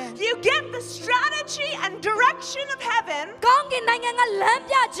ကြားရင် you get the strategy and direction of heaven, ကောင်းကင်နိုင်ငံကလမ်း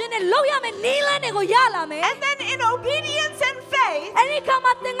ပြခြင်းနဲ့လောက်ရမယ့်နည်းလမ်းတွေကိုရလာမယ် and then in obedience and faith, အဲ့ဒီခါ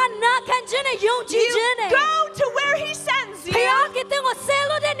မှာသင်ကနာခံခြင်းနဲ့ယုံကြည်ခြင်းနဲ့ you go to where He sends ဖ you ခင်ကသင်ကိုဆဲ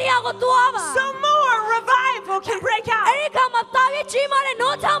လို့တဲ့နေရာကိုသွားပါ so more revival can break အဲ့ out. ဒီခါမှာတာ၍ကြီးမားတဲ့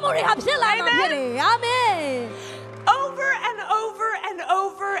နိုးထမှုတွေဟာဖြစ်လာမှာဖြစ်တယ်အာမင် Over and over and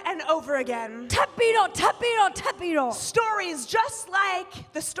over and over again. ထပ်ပြီးတော့ Stories just like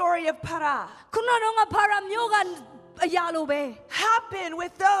the story of Para ခုနကတော့ဖာရာမျိုးကအရာလိုပဲ happen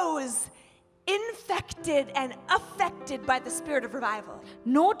with those infected and affected by the spirit of revival.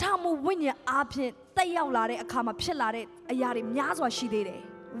 နိုးထမှုဝိညာဉ်အားဖြင့်တက်ရောက်လာတဲ့အခါမှာဖြစ်လာတဲ့အရာတွေများစွာရှိသေးတယ်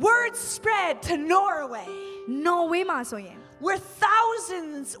Word spread to Norway, နော်ဝေးမှာဆိုရင် where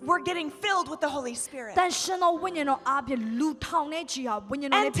thousands were getting filled with the Holy Spirit. တန်ရှင်သောဝိညာဉ်တော်အားဖြင့်လူထောင်နဲ့ချီဟာဝိညာဉ်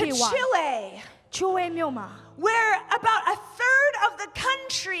တော် And နဲ့ to ပြေဝါ Chile, ချိုးဝဲမြို့မှာ where about a third of the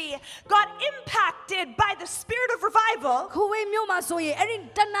country got impacted by the spirit of revival. ခိုးဝဲမြို့မှာဆိုရင်အဲ့ဒီ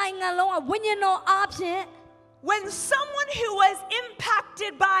တနိုင်ငံလုံးကဝိညာဉ်တော်အားဖြင့် When someone who was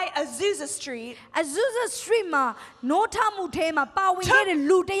impacted by Azusa Street အဇူဇစထရီမှာနိုးထမှုထဲမှာပါဝင်ခဲ့တဲ့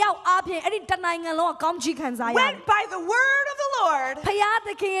လူတစ်ယောက်အားဖြင့်အဲ့ဒီတနိုင်ငံလုံးကကောင်းချီးခံစားရတယ် went by the word of the Lord ဖယားသ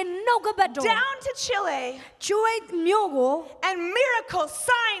ခင်ရဲ့နှုတ်ကပတ်တော် down to Chile, ချိုးဝဲမြို့ကို and miracles,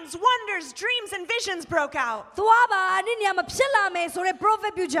 signs, wonders, dreams, and visions broke out. သွားပါအဲ့ဒီနေရာမှာဖြစ်လာမယ်ဆိုတဲ့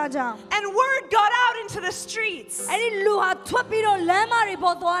prophet ပြုကြကြောင်း And word got out into the streets. အဲ့ဒီလူဟာထွက်ပြီးတော့လမ်းမတွေ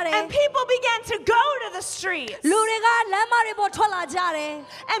ပေါ်သွားတယ် And people began to go to the streets လူတွေကလမ်းမတွေပေါ်ထွက်လာကြတယ်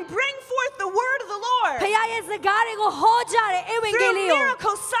and bring forth the word of the ဖ Lord ခင်ရဲ့စကားတွေကိုဟောကြတယ်ဧဝံဂေ through လိကို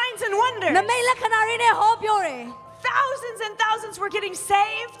miracles, signs, and န wonders. မိတ်လက္ခဏာတွေနဲ့ဟောပြောတယ် Thousands and thousands were getting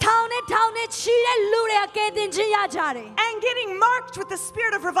saved ထောင်နဲ့ချီတဲ့လူတွေကကယ်တင်ခြင်းရကြတယ် and getting marked with the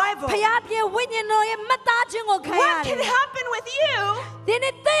spirit of revival. ဖခင်ရဲ့ဝိညာဉ်တော်ရဲ့မှတ်သားခြင်းကိုခံရ What တ can ယ် happen with you ဒီ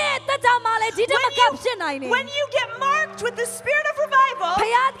နေ့တည့်တကြမှာလေဒီတမကဖြစ်နိုင်တယ် when you get marked with the spirit of revival ဖခ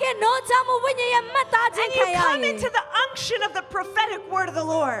င်ရဲ့နောချမှုဝိညာဉ်ရဲ့မှတ်သားခြင်း and ခံ you ရ come ရင် into the unction of the prophetic word of the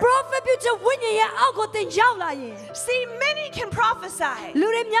Lord? prophet ပြုချက်ဝိညာဉ်ရဲ့အောက်ကိုသင်ရောက်လာရင် See, many can prophesy, လူ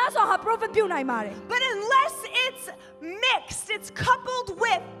တွေများစွာဟာ prophet ပြုနိုင်ပါတယ် but unless it's mixed, it's coupled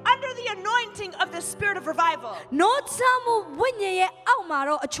with, under the anointing of the spirit of revival, နောချမှုဝိညာဉ်ရဲ့အောက်မှာ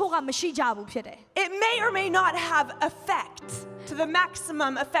တော့အချို့ကမရှိကြဘူးဖြစ်တယ် it may or may not have effect to the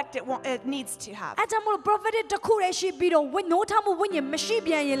maximum effect it needs to have. အဲ့ဒါမို့ prophetic တစ်ခုတည်းရှိပြီးတော့နိုးထမှုဝိညာဉ်မရှိ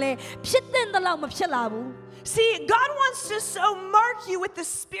ပြန်ရင်လေဖြစ်တဲ့လောက်မဖြစ်လာဘူး See, God wants to so mark you with the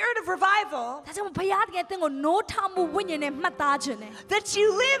spirit of revival ဒါကြောင့်ဘုရားတကယ်သင်ကိုနိုးထမှုဝိညာဉ်နဲ့မှတ်သားခြင်းနဲ့ that you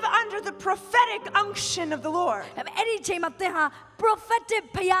live under the prophetic unction of the Lord. အဲ့ဒီအချိန်မှာသင်ဟာ prophetic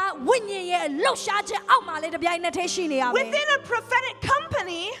ဘုရားဝိညာဉ်ရဲ့လှုပ်ရှားခြင်းအောက်မှာလေတပြိုင်နက်တည်းရှိနေရမယ် Within a prophetic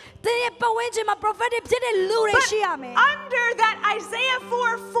company, သင်ရဲ့ပတ်ဝန်းကျင်မှာ prophetic ဖြစ်တဲ့လူတွေ but ရှိရမယ် under that Isaiah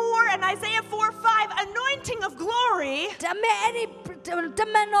 4:4 and Isaiah 4:5 anointing of glory ဒါမဲ့အဲ့ဒီတ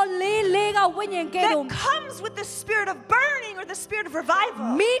မန်တော်လေးကဝိညာဉ်ကဲလို့ that comes with the spirit of burning or the spirit of revival.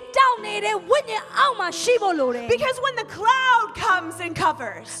 မိတောက်နေတဲ့ဝိညာဉ်အောက်မှာရှိဖို့လိုတယ် Because when the cloud comes and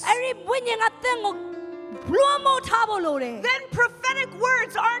covers, အဲ့ဒီဝိညာဉ်ကသင်ကိုလွှမ်းမိုးထားဖို့လိုတယ် then prophetic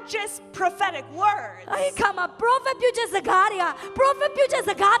words aren't just prophetic words. အဲ့ဒီခါမှာ prophet ပြုချက်စကားတွေက prophet ပြုချက်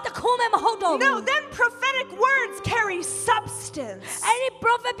စကားတစ်ခုမှမဟုတ်တော့ဘူး No, then prophetic words carry substance, အဲ့ဒီ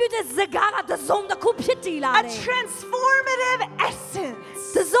prophet ပြုချက်စကားကတစ်စုံတစ်ခုဖြစ်တည်လာ a တယ် transformative essence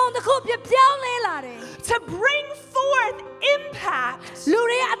တစ်စုံတစ်ခုပြပြောင်းလဲလာတယ် to bring forth impact လူ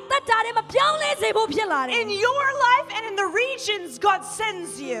တွေအသက်တာတွေမပြောင်းလဲစေဖို့ဖြစ်လာတယ် in your life and in the regions God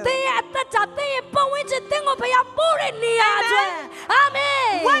sends you. သင်ရဲ့အသက်တာသင်ရဲ့ပတ်ဝန်းကျင်သင်ကိုဘုရားပို့တဲ့နေရာအတွက်အာမင်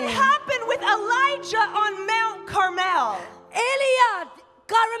What happened with Elijah on Mount Carmel? အေလိယ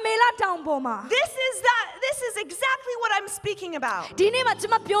ကာရမေလတောင်ပေါ်မှာ This is exactly what I'm speaking about. ဒီနေ့မှာကျွ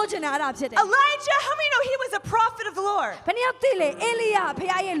န်မပြောချင်တာအဲ့ဒါဖြစ်တယ် Elijah, how many know he was a prophet of the Lord? ဘယ်နည်းသိလဲအေလိယဘု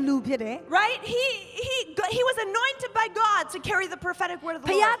ရားရဲ့လူဖြစ်တယ် Right? He was anointed by God to carry the prophetic word of the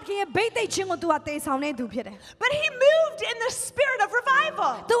ဘုရား Lord. ခင်ရဲ့ဗိတ်သိက်ခြင်းကိုသူကတည်ဆောင်နေသူဖြစ်တယ် But he moved in the spirit of revival.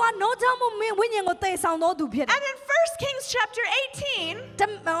 သူကနောထောင်မှုဝိညာဉ်ကိုတည်ဆောင်တော်သူဖြစ်တယ် And in 1 Kings chapter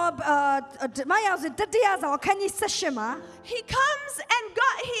 18, မရောက်စတတိယဆောင်အခန်းကြီး18မှာ he comes and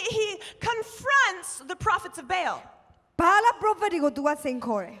he confronts the prophets of Baal. ဘာလာ prophet တွေကိုသူကစိန်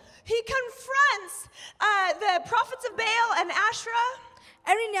ခေါ်တယ် He confronts the prophets of Baal and Asherah.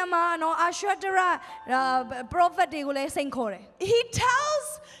 အဲ့ဒီညမှာနော်အာရှတရ prophet တွေကိုလည်းစိန်ခေါ်တယ်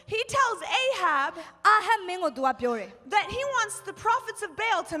He tells Ahab အာဟပ်မင်းကိုသူကပြောတယ် that he wants the prophets of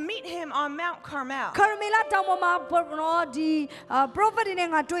Baal to meet him on Mount Carmel. ကာရမေလတောင်ပေါ်မှာနော်ဒီ prophet တွေနဲ့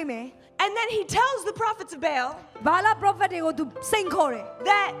ငါတွေ့မယ် And then he tells the prophets of Baal ဘာလာ prophet တွေကိုသူစိန်ခေါ်တယ်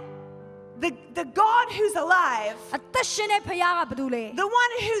that the God who's alive, အသက်ရှင်တဲ့ဖခင်ကဘာလို့လဲ the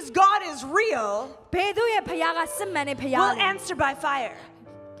one whose God is real, ဘယ်သူရဲ့ဖခင်ကစစ်မှန်တဲ့ဖခင် will လဲ answer by fire.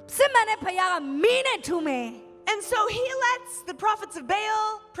 စစ်မှန်တဲ့ဖခင်ကမင်းနဲ့ထူမယ် And so he lets the prophets of Baal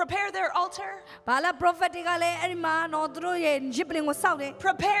prepare their altar, ဘာလာ prophet တွေကလည်းအဲ့ဒီမှာနော်သူတို့ရဲ့ရစ်ပလင်ကိုစောက်တယ်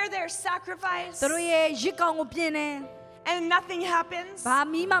prepare their sacrifice, သူတို့ရဲ့ရစ်ကောင်ကိုပြင်တယ် and nothing happens. ဘာ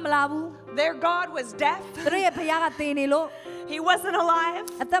မီးမမလာဘူး Their God was deaf. သူတို့ရဲ့ဖခင်ကသေနေလို့ He wasn't alive.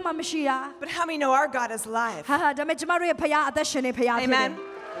 အသက်မှမရှိတာ But how many know our God is alive? ဟာဒါပေမဲ့ကျမတို့ရဲ့ဖခင်အသက်ရှင်နေဖခင်ဖြစ်တယ် Amen.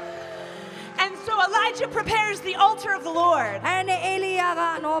 And so Elijah prepares the altar of the Lord. အဲ့နဲ့အေလိယက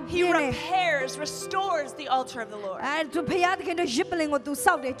နော်ပြ He င်းတယ် restores the altar of the Lord အဲ့သူဖခင်တခင်တို့ရစ်ပလင်ကိုသူ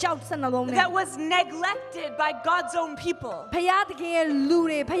စောက်တယ်ကြောက်စနှလုံးနဲ့ that was neglected by God's own people. ဖခင်တခင်ရဲ့လူ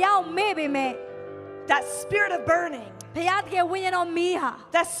တွေဖခင်ကိုမေ့ပေမဲ့ That spirit of burning, ဖခင်တခင်ဝိညာဉ်တော်မီးဟာ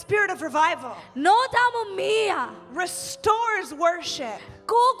that spirit of revival, နောတောင်မှုမီးဟာ restores worship,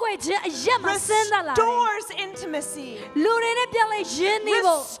 ကိုးကွယ်ခြင်းအရက်မှာဆင်းသက်လာတယ် restores intimacy, လူတွေနဲ့ပြန်လဲရင်းနေ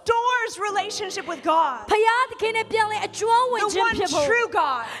ဖို့ restores relationship with God, ဖခင်တခင်နဲ့ပြန်လဲအကျွမ်းဝင် the ခြင်း one ဖြစ်ဖို့ true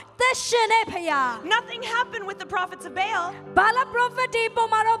God. သက်ရှင်တဲ့ဖခင် Nothing happened with the prophets of Baal. ဘာလာ prophet တွေပုံ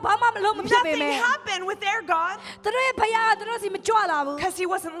မှာတော့ဘာမှမလုပ်မဖြစ်ပေ Nothing မဲ့ happened with their God သူတို့ရဲ့ဖခင်ကသူတို့စီမကြွလာဘူး because he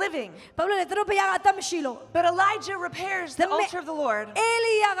wasn't living. ဘာလို့လဲသူတို့ဖခင်ကအသက်မရှိလို့ But Elijah repairs the altar of the Lord, အေ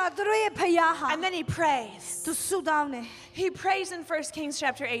လိယကသူတို့ရဲ့ဖခင်ဟာ and then he prays. သူဆုတောင်းတယ် He prays in 1 Kings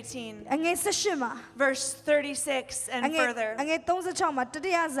chapter 18, အငယ်18မှာ verse 36 and အငယ် further. 36မှာတ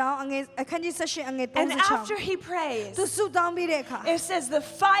တိယဆောင်အငယ်အခန်းကြီး18အငယ် And after 36 he prays, သူဆုတောင်းပြီးတဲ့အခါ it says the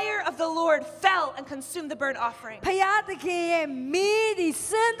fire of the Lord fell and consumed the burnt offering. ဖခင်သခင်ရဲ့မီးဒီစ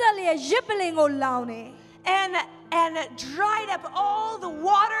င်းသက်လျက်ရစ်ပလင်ကိုလောင်တယ် And dried up all the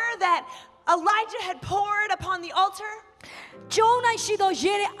water that Elijah had poured upon the altar. ကျုံး၌ရှိသော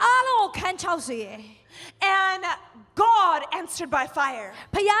ရေတွေအားလုံးကိုခန်းချောက်စေတယ် And God answered by fire.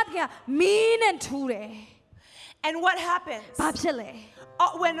 ဖခင်ကမီးနဲ့ထူတယ် And what happens? ဘာဖြစ်လဲ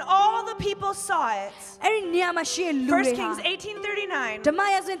When all the people saw it, အဲ့ဒီနေရာမှာရှိတဲ့လူတွေ 1 ဟာ Kings 18:39, ဓမ္မ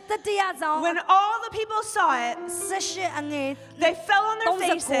ရာဇဝင်တတိယဆောင် when all the people saw it, 18အငယ် they fell on their 39မှာ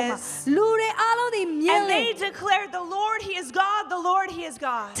faces လူတွေအားလုံးဒီမြင် and လေ they declared, "The Lord, He is God, the Lord, He is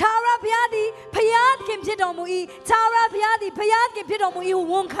God." သာရဘုရားသည်ဖခင်ဖြစ်တော်မူ၏သာရဘုရားသည်ဖခင်ဖြစ်တော်မူ၏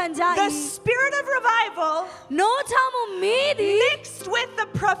ဝန်ခံကြ The ၏. spirit of revivalနိုးထောင်မှုမီးသည် mixed with the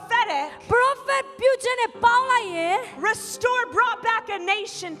prophetic prophet ပြုခြင်းနဲ့ပေါင်းလိုက်ရင် brought back a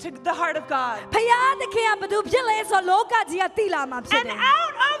nation to the heart of God. ဖခင်သခင်ကဘယ်သူဖြစ်လဲဆိုလောကကြီးကသိလာမှာဖြစ် And တယ်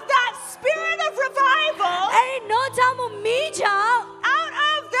out of that spirit of revival, အဲ့ဒီနိုးထောင်မှုမီးကြောင့် out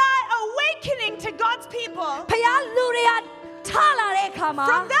of that awakening to God's people, ဖခင်လူတွေကထလာတဲ့အခါမှာ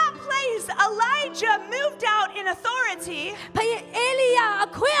from that place, Elijah moved out in authority. ဖခင်အေလိယအ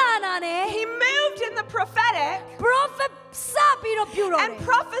ခွင့်အာဏာနဲ့ He moved in the prophetic prophet စပြီးတော့ပြုတော်တယ် and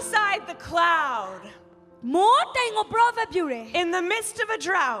prophesied the cloud. မိုးတိမ်ကို prophet ပြုတယ် in the midst of a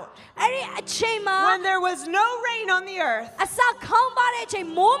drought, အဲ့ဒီအချိန်မှာ when there was no rain on the earth, အစခေါင်းပါတဲ့အချိန်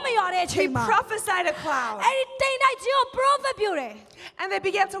မိုးမရွာတဲ့အချိန် he မှာ prophesied a cloud. အဲ့ဒီတိမ်တိုက်ကြီးကို prophet ပြုတယ် And they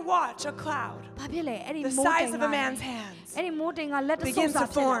began to watch a cloud ဘာဖြစ်လဲအဲ့ဒီ the မိုးတိမ် size of a က man's hands. အဲ့ဒီမိုးတိမ်ကလက်တ begin ဆုပ် to စာ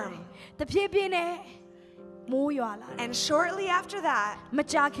ဖြစ်လာ form. တယ်တဖြည်းဖြည်းနဲ့မိုးရွာလာတယ် And shortly after that, မ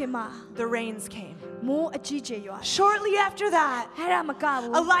ကြာခင်မှာ the rains came. မိုးအကြီးကျယ်ရွာတယ် Shortly after that, အဲ့ဒါမက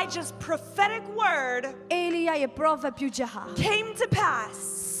ဘူး Elijah's prophetic word အေလိယရဲ့ prophet ပြုချက်ဟာ came to pass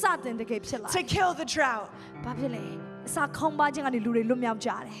စတင်တကယ်ဖြစ်လာ to kill the drought. ဘာဖြစ်လဲအစခေါင်းပါခြင်းကနေလူတွေလွတ်မြောက်ကြ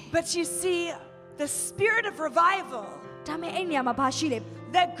တယ် But you see, the spirit of revival ဒါပေမဲ့အဲ့နေရာမှာဘာရှိလဲ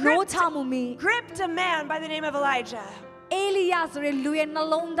that နိုးချမှုမီ gripped a man by the name of Elijah အေလိယဆိုတဲ့လူရဲ့နှ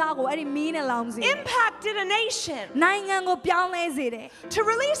လုံးသားကိုအဲ့ဒီမီးနဲ့လောင်စေတယ် impacted a nation နိုင်ငံကိုပြောင်းလဲစေတယ် to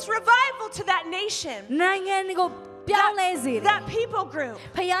release revival to that nation, နိုင်ငံကိုပြောင်းလဲစေတယ် that people group,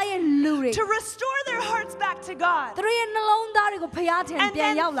 ဖခင်ရဲ့လူတွေ to restore their hearts back to God. သူတို့ရဲ့နှလုံးသားတွေကိုဖခင်ထံ And ပြ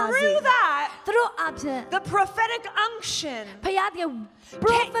န် then ရောက်လာစေ through that, သူတို့အပြင် the prophetic unction ဖခင်ရဲ့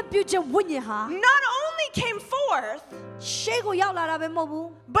prophet ပြုချက်ဝိညာဉ်ဟာ not only came forth, ရှေ့ကိုရောက်လာတာပဲမဟုတ်ဘူး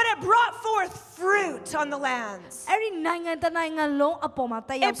but it brought forth fruit on the lands. အဲ့ဒီနိုင်ငံတစ်နိုင်ငံလုံးအပေါ်မှာ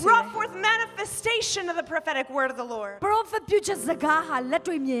တက်ရောက် It စေတယ် brought forth manifestation of the prophetic word of the Lord. prophet ပြုချက်စကားဟာလက်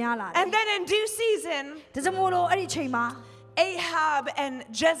တွေ့မြင်ရလာတယ် And then in due season, ဒါကြောင့်မို့လို့အဲ့ဒီချိန်မှာ Ahab and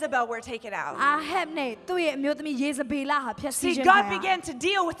Jezebel were taken out. အာဟက်နဲ့သူ့ရဲ့အမျိုးသမီးယေဇဗေလဟာဖျက်ဆီး See, ခြင်းခံ God ရ began to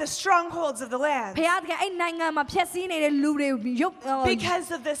deal with the strongholds of the land ဖခင်ကအဲ့နိုင်ငံမှာဖျက်ဆီးနေတဲ့လူတွေကိုရုပ် because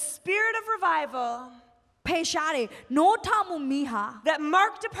of the spirit of revival ဖေရှားတယ်နိုးထမှုမီးဟာ that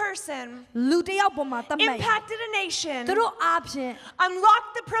marked a person, လူတစ်ယောက်ပေါ်မှာတတ်မှတ် impacted a nation, သူတို့အားဖြင့်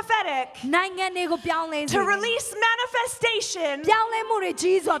unlocked the prophetic နိုင်ငံတွေကိုပြောင်းလဲစေ to release manifestation ပြောင်းလဲမှုတွေ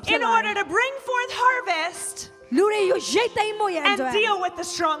ကြီးစွာဖြစ် in လာ order to bring forth harvest လူတွေကိုရိတ်သိမ်းမှုရန် and အတွက် deal with the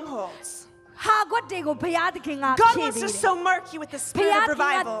strongholds. ဟာကွက်တွေကိုဖခင်သခင်က God ဖြည့် wants ပေး to တယ် so mark you with the ဖ spirit ခင် of က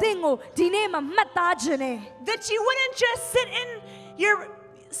revival သင်ကိုဒီနေ့မှာမှတ်သားခြင်းနဲ့ that you wouldn't just sit in your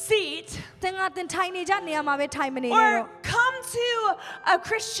seat သင်ကသင်ထိုင်နေကြနေရာမှာပဲထိုင်မနေနဲ့တော့ or come to a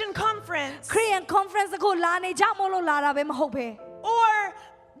Christian conference ခရိယန် conference ကိုလာနေကြမို့လို့လာတာပဲမဟုတ်ပဲ or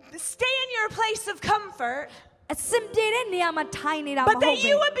stay in your place of comfort, အစင်ပြေတဲ့နေရာမှာထိုင်နေတာမ but ဟုတ် that ပဲ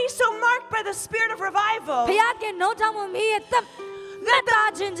you would be so marked by the spirit of revival ဖခင်ကနှုတ်ထားမှုမီးရဲ့သက် that သား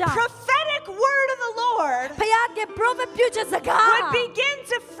ခြင်းကြောင့် the prophetic word of the Lord ဖခင်က prophet ပြုချက်စကား would begin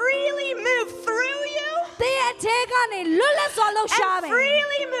to freely move through you သင်ရဲ့အထက်ကနေလွတ်လပ်စွာလှုပ်ရှား and မယ်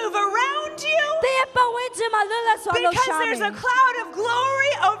freely move around you သင်ရဲ့ပတ်ဝန်းကျင်မှာလွတ်လပ်စွာလှုပ် because ရှားမယ် there's a cloud of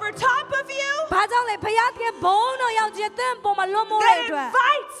glory over top of you ဘာကြောင့်လဲဖခင်ကဘုံတော်ရောက်ခြင်းသင်ပေါ်မှာလွတ်မိုးတဲ့ that အတွက်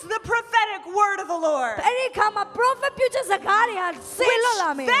invites the prophetic word of the Lord, အဲ့ဒီခါမှာ prophet ပြုချက်စကားတွေဟာဆေးလွတ်လာ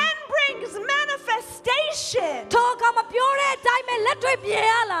မယ် which then brings manifestation. ထိုအခါမှာပြောတဲ့အတိုင်းပဲလက်တွေ့ပြင်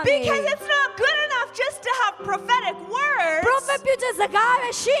ရလာမယ် Because it's not good enough just to have prophetic words. prophet ပြုချက်စကားပဲ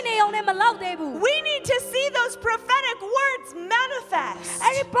ရှိနေအောင်နဲ့မလောက်သေးဘူး We need to see those prophetic words manifest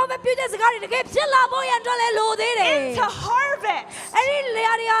အဲ့ဒီ prophet ပြုချက်စကားတွေတကယ်ဖြစ်လာဖို့ရန်အတွက်လည်းလိုသေးတယ် into harvest. အဲ့ဒီနေ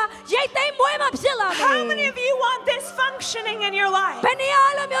ရာတွေကရိတ်သိမ်းပွဲမှာဖြစ်လာမယ် How many of you want this functioning in your life? ဘယ်နေရာ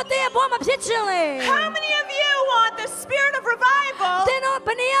လိုမျိုးတဲ့ဘဝမှာဖြစ်ချင်လဲ How many of you want the spirit of revival သင်တို့ဘ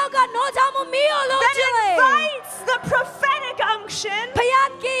ယ်နေရာကနှောချမှုမီးကိုလိုချင်လဲ that invites the prophetic unction ဖခင်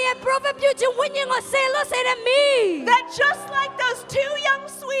ကရဲ့ prophet ပြုချက်ဝိညာဉ်ကိုဆေလွတ်စေတဲ့မီး that just like those two young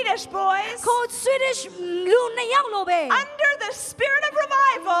Swedish boys ကို Swedish လူနှစ်ယောက်လိုပဲ under the spirit of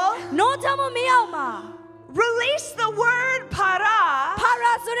revival နှောချမှုမီးအောင်မှာ release the word para ဖာ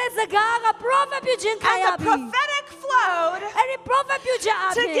ရာဆိုတဲ့စကားက prophet ပြုခြင်းခံရ and the ပြီ prophetic flowed အဲ့ဒီ prophet ပြုခြင်းအ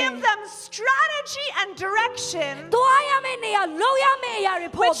to ပြင် give them strategy and direction, သွားရမယ့်နေရာလုံရမယ့်အရာတွေ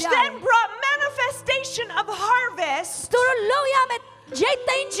ဖော် which ပြတယ် then brought manifestation of harvest သူတို့လုံရမယ့်ရိတ်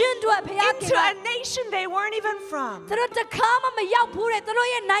သိမ်းခြင်းတို့ဖခင်က into a nation they weren't even from. သူတို့တခါမှမရောက်ဘူးတဲ့သူတို့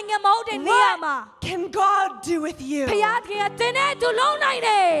ရဲ့နိုင်ငံမဟုတ်တဲ့နေရာမှာ What can God do with you? ဖခင်ကတင်တဲ့သူလုံနိုင်တ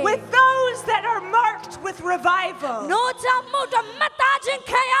ယ် With those that are marked with revival, နိုးချမှုတို့မတ်သားခြင်း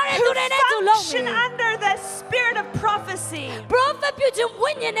ခံရတဲ့ who သူတွေနဲ့သူလုံမယ် function under the spirit of prophecy, prophet ပြုခြင်း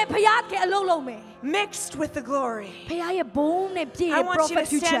ဝိညာဉ်နဲ့ဖခင်ကအလုံးလုံးမယ် mixed with the glory. ဖခင်ရဲ့ဘုန်းနဲ့ပြည့် I တဲ့ want you prophet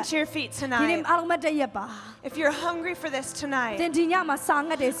to ပြုချ stand က် to your feet ဒီနေ့ tonight. အားလုံးမတည့်ရပါ If you're hungry for this သင် tonight, ဒီညမှာစာင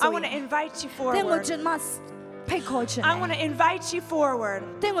တ်တယ် I ဆိုရ want င် to invite you သင်ကို forward. ကျွန်မဖိတ်ခေါ်ခြင်း I want to invite you forward.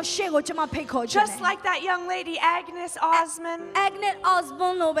 သင်ကိုရှေ့ကိုကျွန်မဖိတ်ခေါ်ခြင်း Just like that young lady, Agnes Osman. Agnes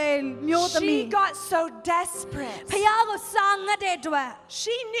Osborne လိုပဲမျိုးသမီး She got so desperate. ဖခင်ကိုစာငတ်တဲ့အတွက်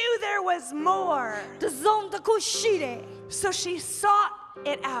She knew there was more. တစ်စုံတစ်ခုရှိတယ် So she sought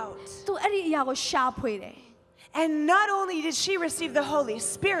it out. သူအဲ့ဒီအရာကိုရှာဖွေတယ် And not only did she receive the Holy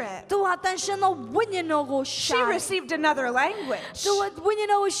Spirit, သူဟာတန်ရှင်သောဝိညာဉ်တော်ကို she ရှာတယ် received another language. သူဝိညာဉ်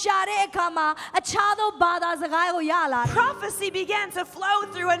တော်ကိုရှာတဲ့အခါမှာအခြားသောဘာသာစကားကိုရလာတယ် Prophecy began to flow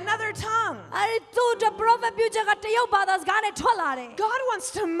through another tongue. အဲဒီသူ့အတွက် prophet ပြုချက်ကတရုတ်ဘာသာစကားနဲ့ထွက်လာတယ် God wants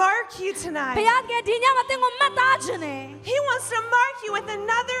to mark you ဘု tonight. ရားကဒီညမှာသင်ကိုမှတ်သားခြင်းနဲ့ He wants to mark you with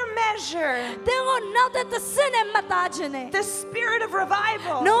another measure. သင်ကိုနောက်တဲ့သစ်နဲ့မှတ်သားခြင်းနဲ့ The spirit of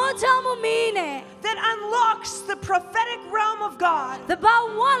revival နိုးချမှုမီးနဲ့ that unlocks the prophetic realm of God တဘာ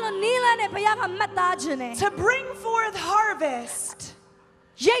ဝလိုနီလာနဲ့ဘုရားကမှတ်သားခြင်းနဲ့ to bring forth harvest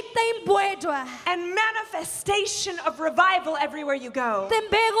ရိတ်သိမ်းပွဲအတွက် and manifestation of revival everywhere you go. သင်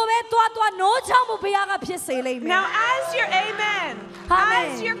ဘယ်ကိုပဲသွားနိုးချမှုဘုရားကဖြစ်စေလိမ့်မယ် Now, as you're amen, Amen.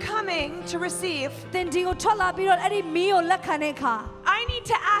 as you're coming to receive, သင်ဒီကိုထွက်လာပြီးတော့အဲ့ဒီမီးကိုလက်ခံတဲ့အခါ I need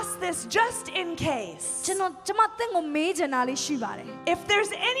to ask this just in case. ကျွန်မသင်ကိုမေးချင်တာလေးရှိပါတယ် If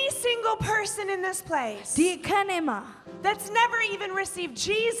there's any single person in this place ဒီအခန်းထဲမှာ that's never even received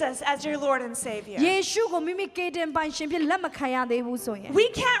Jesus as your Lord and Savior, ယေရှုကိုမိမိကေတင်ပိုင်ရှင်ဖြစ်လက်မခံရသေးဘူးဆိုရင် we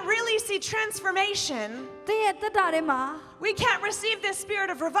can't really see transformation. သင်ရဲ့တက်တာထဲမှာ We can't receive this spirit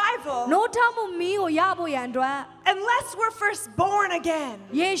of revival နိုးထမှုမီးကိုရဖို့ရန်အတွက် unless we're first born again.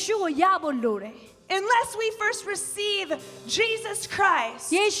 ယေရှုကိုရဖို့လိုတယ် Unless we first receive Jesus Christ,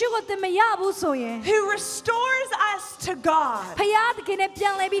 ယေရှုကိုသင်မရဘူးဆိုရင် who restores us to God, ဖယားတကယ်နဲ့ပြ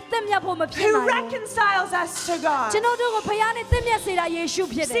န်လဲပြီးသင်မြတ်ဖို့မဖြစ် who နိုင်ဘူး reconciles us to God. ကျွန်တော်တို့ကိုဖယားနဲ့သင်မြတ်စေတာယေရှု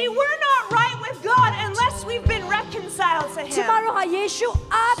ဖြစ်တယ် See, we're not right with God unless we've been reconciled to ကျွန်မ Him. တို့ဟာယေရှု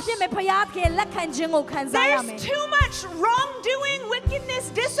အားဖြင့်ပဲဖယားတကယ်လက်ခံခြင်းကိုခံစားရမယ် There's too much wrongdoing, wickedness,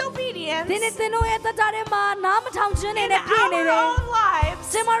 သင် disobedience နဲ့သင်တို့ရဲ့တက်တာထဲမှာနားမထောင်ခြင်းတွေ in နဲ့ပြည့်နေ our တယ် own lives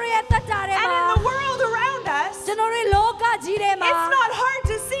ကျွန်မတို့ရဲ့တက်တာထဲ and မှာ in the world around us. ကျွန်တော်တို့လောကကြီးထဲမှာ It's not hard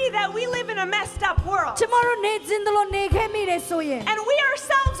to see that we live in a messed up world. ကျွန်မတို့နေခြင်းတို့နေခဲ့မိတယ်ဆိုရင် And we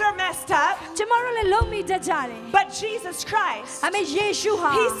ourselves are messed up, ကျွန်မတို့လည်းလုံမိတတ်ကြတယ် but Jesus Christ, အမေယေရှု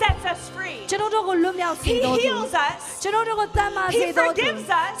ဟာ He sets us free. ကျွန်တော်တို့ကိုလွတ်မြောက်စေ He တော်သူ heals us. ကျွန်တော်တို့ကိုတမ်းမာစေ He တော်သူ forgives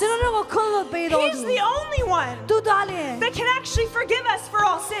us. ကျွန်တော်တို့ကိုခွင့်လွှတ်ပေးတော် He's သူ the only one သူသားလေ that can actually forgive us for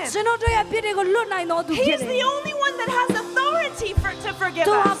all sin. ကျွန်တော်တို့ရဲ့ပြစ်တွေကိုလွတ်နိုင်တော်သူဖြစ် He's တယ် the only one that has authority to forgive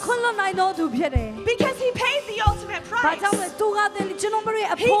သူဟာ us ခွင့်လွှတ်နိုင်တော်သူဖြစ်တယ် because He paid the ultimate ဘာ price. ကြောင့်လဲသူကတည်းကကျွန်တော်တို့ရဲ့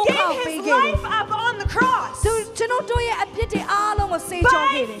အ He ဖို့ကောက် gave ပေး His ခဲ့တယ် life up on the cross သူကျွန်တော်တို့ရဲ့အပြစ်တွေအားလုံးကိုစေကြော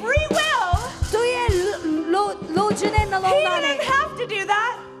by ခဲ့တယ် free will. သူရဲ့လိုချင်တဲ့နှ He လုံးသားနဲ့ didn't have to do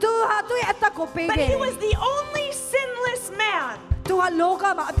that, သူဟာသူ့ရဲ့အသက်ကိုပေး but ခဲ့တ He ယ် was the only sinless man သူဟာလောက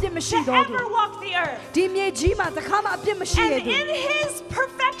မှာအပြစ်မရှိ to တော့ဘူး ever walk the earth. ဒီမြေကြီးမှာတစ်ခါမှအပြစ်မရှိ And ရဘူး in His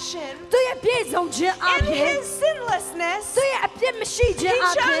perfection, သူရဲ့ပြည့်စုံခြင်းအ in ပြင် His sinlessness, သူရဲ့အပြစ်မရှိ He ခြင်း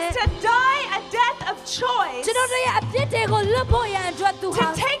အပြင် chose to die a death of choice ကျွန်တော်တို့ရဲ့အပြစ်တွေကိုလွတ်ဖို့ရန်အတွက်သူဟာ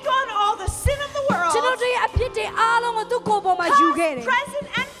to take on all the sin of the ကျွန်တော် world, တို့ရဲ့အပြစ်တွေအားလုံးကိုသူ့ကိုယ်ပေါ်မှာယူခဲ့တယ် past, present,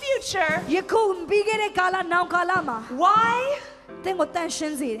 and future. ယခုပြီးခဲ့တဲ့ကာလနောက်ကာလမှာ Why? သင်ကိုတန်ရှ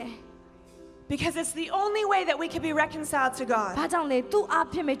င်းစေတယ် Because it's the only way that we can be reconciled to God. ဘာကြောင့်လဲသူ့အား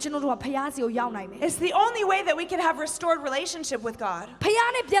ဖြင့်ပဲကျွန်တော်တို့ကဖခင်စီကိုရောက်နိုင်မယ် It's the only way that we can have restored relationship with God. ဖခင်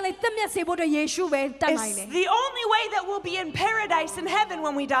နဲ့ပြန်လဲတက်မြတ်စေဖို့အတွက်ယေရှုပဲတတ်နိုင်တယ် It's the only way that we'll be in paradise in heaven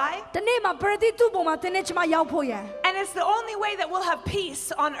when we die. ဒီနေ့မှာပရတိသူ့ပုံမှာသင်နဲ့ကျွန်မရောက်ဖို့ရန် And it's the only way that we'll have peace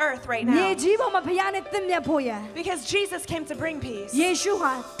on earth right မြေ now. ကြီးပေါ်မှာဖခင်နဲ့တက်မြတ်ဖို့ရန် Because Jesus came to bring peace. ယေရှု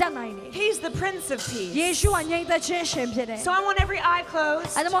ဟာတတ်နိုင်တယ် He's the Prince of ယေ Peace. ရှုဟာငြိမ်သက်ခြင်းရှင်ဖြစ်တယ် So I want every eye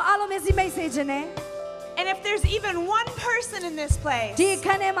closed. အဲ့ဒါမို့အားလုံးမျက်စိမိတ်စေခြင်းနဲ့ And if there's even one person in this place ဒီအခ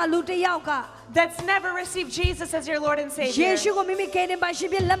န်းထဲမှာလူတစ်ယောက်က that's never received Jesus as your Lord and ယေ Savior, ရှုကိုမိမိကယ်တင်ပိုင်ရှင်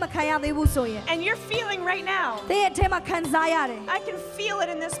ဖြစ်လက်မခံရသေးဘူးဆိုရင် and you're feeling right now, သင်ရဲ့အထဲမှာခံစားရတယ် I can feel it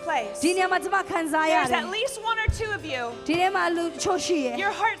in this place. ဒီနေရာမှာကျွန်မခံစားရ There's တယ် at least one or two of you. ဒီထဲမှာလူချို့ရှိရယ်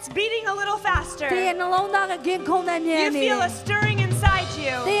Your heart's beating a little သင်ရဲ့ faster. နှလုံးသားကဂင်ခုန်တဲ့မြန် You နေ feel တယ် a stirring inside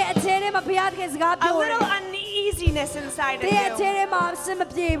သင် you, ရဲ့အထဲထဲမှာဘုရားသခင်စကား a ပြောတယ် little uneasiness inside သင်ရဲ့အထဲ of you. ထဲမှာအစမ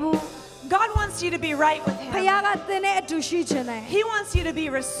ပြေဘူး God wants you to be right with ဘု Him. ရားကသင်နဲ့အတူရှိခြင်းနဲ့ He wants you to be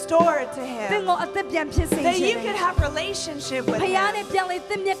restored to သင် Him. ကိုအသက်ပြန်ဖြစ်စေ That ခြင်း you နဲ့ could have relationship with ဘုရားနဲ့ Him. ပြန်လေ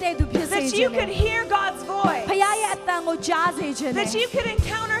သင်မြတ်တဲ့သူဖြစ်စေ That ခြ you င်း could နဲ့ hear God's ဘု voice. ရားရဲ့အသံကိုကြားစေခြင်းနဲ့ That you could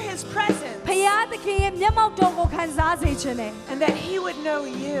encounter His presence. ဘုရားသခင်ရဲ့မျက်မှောက်တော်ကိုခံစားစေခြင်းနဲ့ And that He would know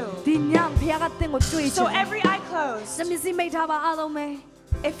you. ဒီညဘုရားကသင်ကိုတွေ့ချ So င်တယ် every eye closed. စမစီမိတ်ထားပါအားလုံးပဲ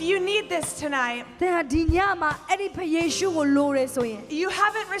If you need this tonight, သင်ဟာဒီညမှာအဲ့ဒီဖယေရှုကိုလိုတယ်ဆိုရင် you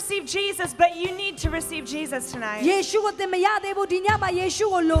haven't received Jesus, but you need to receive Jesus tonight. ယေရှုကိုသင်မရသေးဘူးဒီညမှာယေရှု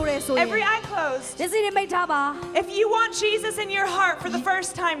ကိုလိုတယ်ဆိုရင် Every eye closed. ဒီစီမိတ်ထားပါ If you want Jesus in your heart for the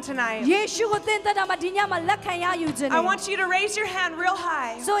first time tonight, ယေရှုကိုသင်တက်တာမှာဒီညမှာလက်ခံရယူခြင်း I want you to raise your hand real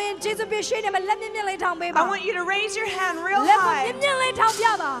high. ဆိုရင်ယေရှုပြည့်ရှိနေမှာလက်မြင့်မြင့်လေးထောင်ပေးပါ I want you to raise your hand real လက်ကို high. မြင့်မြင့်လေးထောင်ပြ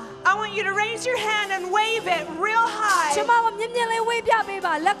ပါ I want you to raise your hand and wave it real high. ကျမကိုမြင့်မြင့်လေးဝေးပြပေး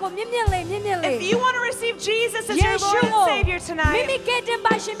ပါလက်ကိုမြင့်မြင့်လေးမြင့်မြင့်လေး If you want to receive Jesus as your Lord and Savior မိ tonight, မိကယ်တင်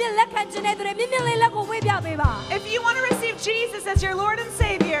ပါရှင်ဖြစ်လက်ခံခြင်းတဲ့သူတွေမြင့်မြင့်လေးလက်ကိုဝေးပြပေးပါ if you want to receive Jesus as your Lord and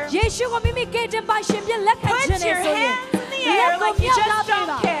Savior, ယေရှုကိုမိမိကယ်တင်ပါရှင်ဖြစ်လက်ခံခြင်း put နဲ့ your ဆိုရင် hands in the air like you just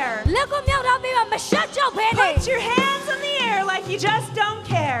don't care. လက်ကိုမြောက်ထားပေးပါမရှက်ကြောက်ဘဲနဲ့ Put your hands in the air like you just don't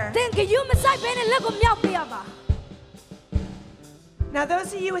care. သင်ကယူမဆိုင်ဘဲနဲ့လက်ကိုမြောက်ပေးရပါ Now,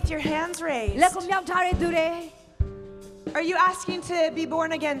 those of you with your hands လက် raised, ကိုမြောက်ထားတဲ့သူတွေ are you asking to be born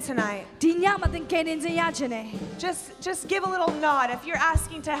again tonight? ဒီညမှာသင်ကယ်တင်ခြင်းရခြင်းနဲ့ Just give a little nod if you're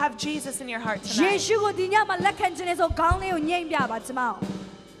asking to have Jesus in your heart ယေ tonight. ရှုကိုဒီညမှာလက်ခံခြင်းနဲ့ဆိုခေါင်းလေးကိုညှိမ့်ပြပါကျမအောင်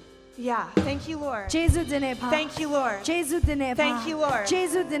Yeah, thank you, Lord. ယေရှုတင်နေပါ Thank you, Lord. ယေရှုတင်နေပါ Thank you, Lord. ယေ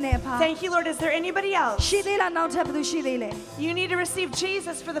ရှုတင်နေပါ Thank you, Lord. Is there anybody else? ရှိသေးလားနောက်ထပ်ဘယ်သူရှိသေးလဲ You need to receive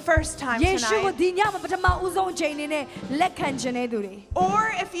Jesus for the first time ယေရှုကို tonight. ဒီညမှာပထမဦးဆုံးအချိန်အနေနဲ့လက်ခံခြင်းတဲ့သူတွေ Or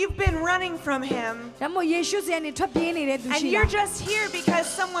if you've been running from Him ဒါမှမဟုတ်ယေရှုစီကနေထွက်ပြေးနေတဲ့သူ and ရှိလား you're just here because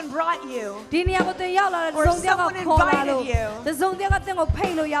someone brought you, ဒီနေရာကိုသင်ရောက်လာတဲ့ Or သုံးတယောက်က someone ခေါ်လာလို့ invited you. သုံးတယောက်ကသင်ကိုဖိ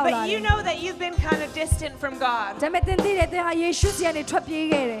တ်လို့ရောက်လာ but တယ် you know that you've been kind of distant from God. ဒါပေမဲ့သင်သိတယ်သင်ဟာယေရှုစီကနေထွက်ပြေး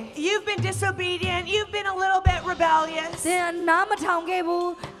ခဲ့တယ် You've been disobedient. You've been a little bit rebellious. သင်နားမထောင်ခဲ့ဘူး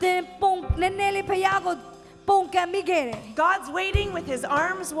သင်ပုံနည်းနည်းလေးဖယားကိုပုံကံမိခဲ့တယ် God's waiting with His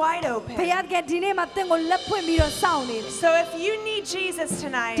arms wide ဖ open. ယားကဒီနေ့မှာသင်ကိုလက်ဖွင့်ပြီးတော့စောင့်နေတယ် So if you need Jesus ဒီ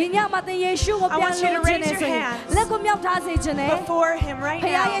tonight ညမှာသင်ယေရှုကို I ပြန် want you to လို့ခြင်းနဲ့ raise ဆို your ရင် hands လက်ကိုမြောက်ထားစေခြင်းနဲ့ before Him right ဖ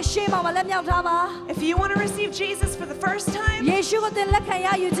ယားရဲ့ now. ရှေ့မှာလက်မြောက်ထားပါ If you want to receive Jesus for the first time, ယေရှုကိုသင်လက်ခံရ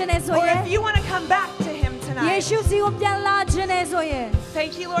ယူခြင်းနဲ့ဆို or ရင် if you want to come back to Him ယေ tonight, ရှုစီကိုပြန်လာခြင်းနဲ့ဆိုရင်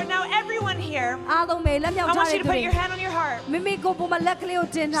thank you, Lord. Now, everyone here, အားလုံးပဲလက်မြောက် I ထား want တဲ့ you to သူ put တွေ your hand on your heart. မိမိကိုယ်ပေါ်မှာလက်ကလေးကို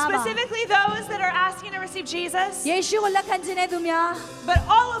တင်ထားပါ Specifically, those that are asking to receive Jesus, ယေရှုကိုလက်ခံခြင်းတဲ့သူများ but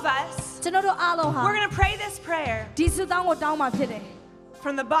all of us, ကျွန်တော်တို့အားလုံးဟာ we're going to pray this prayer ဒီဆုတောင်းကိုတောင်းမှာဖြစ်တယ်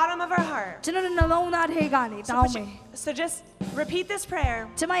from the bottom of our heart. ကျွန်တော်တို့နှလုံးသားထဲကနေ So, တောင်းမယ် so just repeat this prayer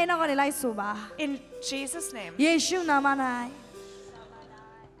ကျွန်မရဲ့နောက်ကနေလိုက်ဆိုပါ in Jesus' name. ယေရှုနာမ၌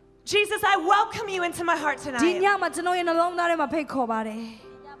 Jesus, I welcome you into my heart ဒီည tonight. မှာကျွန်တော်ရဲ့နှလုံးသားထဲမှာဖိတ်ခေါ်ပါတယ်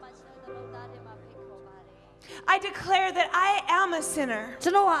I declare that I am a sinner. ကျွ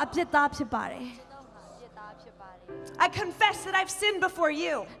န်တော်ဟာအပြစ်သားဖြစ်ပါတယ် I confess that I've sinned before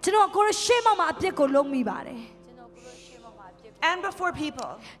you ကျွန်တော်ကိုရရှေ့မှာအပြစ်ကိုလုံးမိပါတယ် and before people.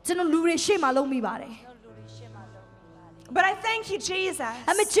 ကျွန်တော်လူတွေရှေ့မှာလုံးမိပါတယ် But I thank you, Jesus,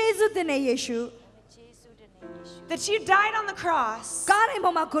 အမေယေရှုတင်တဲ့ယေရှု that you died on the cross ကားတိုင်း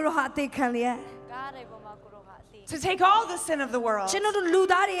ပေါ်မှာကိုရဟာအသေးခံလျက် to take all the sin of the world, ကျွန်တော်တို့လူ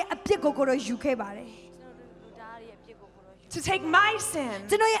သားတွေရဲ့အပြစ်ကိုကိုရယူခဲ့ပါတယ် to take my sin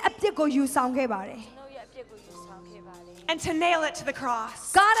ကျွန်တော်ရဲ့အပြစ်ကိုယူဆောင်ခဲ့ပါတယ် and to nail it to the cross.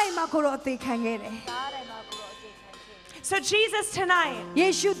 ကားတိုင်းမှာကိုရအသေးခံခဲ့တယ် So, Jesus, tonight, ယေ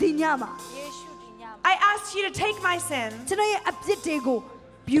ရှုဒီညမှာ I ask you to take my sin, ကျွန်တော်ရဲ့အပြစ်တွေကို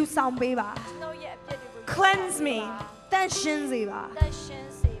ယူဆောင်ပေးပါ cleanse me, တန်ရှင်းစေပါ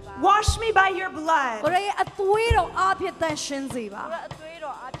wash me by your blood, ကိုရရဲ့အသွေးတော်အပြစ်တန်ရှင်းစေပါ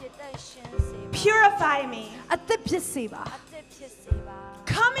purify me, အသက်ဖြစ်စေပါ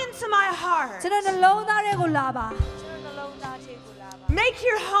come into my heart, ကျွန်တော်နှလုံးသားထဲကိုလာပါ make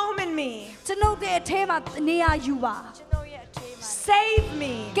your home in me, ကျွန်တော်ရဲ့အထဲမှာနေရာယူပါ save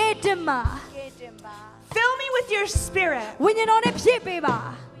me, ကဲတင်ပါ fill me with your spirit, ဝိညာဉ်တော်နဲ့ဖြည့်ပေးပါ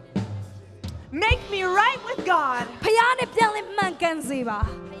make me right with God, ဖခင်နဲ့ပြန်လည်မှန်ကန်စေပါ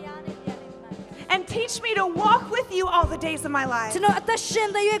and teach me to walk with you all the days of my life, ကျွန်တော်အသက်ရှင်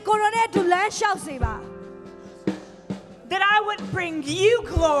တဲ့ကိုရိုနဲ့အတူလမ်းလျှောက်စေပါ that I would bring you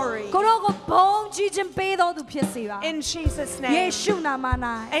glory ကိုရိုကိုဘုန်းကြီးခြင်းပေးတော်သူဖြစ်စေပါ in Jesus' ယေ name. ရှုနာမ၌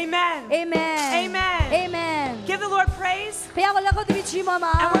 Amen. Amen Amen. Amen Give the Lord praise, ဖခင်ကလက်ကိုတပြီးချီးမွမ်း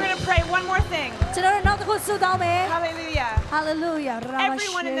ပါ and we're going to pray one more thing. ကျွန်တော်တို့နောက်တစ်ခုဆုတောင်းမယ် Hallelujah. Hallelujah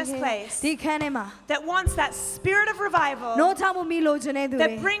Everyone in this place ဒီခန်းထဲမှာ that wants that spirit of revival နိုးထမှုမိလို့ခြင်းတဲ့သူတွေ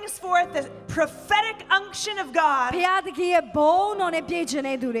that brings forth the prophetic unction of God ဖခင်တကယ်ရဲ့ဘုန်းတော်နဲ့ပြည့်ခြင်း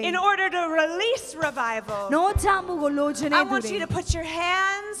တဲ့သူတွေ in order to release revival. နိုးထမှုကိုလိုချင် I တဲ့သူ want တွေ you to put your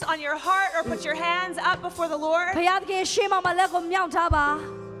hands on your heart or put your hands up before the Lord. ဖခင်တကယ်ရှေ့မှာလက်ကိုမြောက်ထားပါ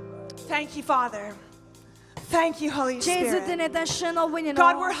Thank you, Father. Thank you, Holy ယေရှုတင် Spirit. တဲ့ရှင်တော်ဝိညာဉ် God,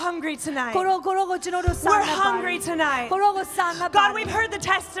 တော် we're hungry tonight. ကိုရိုကိုကျွန်တော်တို့စာ We're ငတ်ပါ hungry tonight. ကိုရိုကိုစာငတ်ပါ God, we've heard the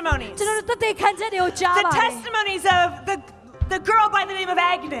testimonies. ကျွန်တော်တို့တသက်ခံချက်တွေကိုကြား The ပါတယ် testimonies of the girl by the name of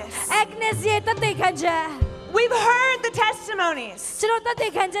Agnes. Agnes ရဲ့တသက်ခံချက် We've heard the testimonies ကျွန်တော်တသ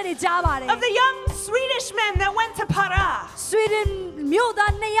က်ခံချက်တွေကြားပါတယ် of the young Swedish men that went to Para. Sweden မြို့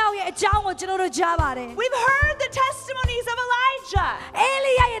သား2ယောက်ရဲ့အကြောင်းကိုကျွန်တော်တို့ကြားပါတယ် We've heard the testimonies of Elijah, အေ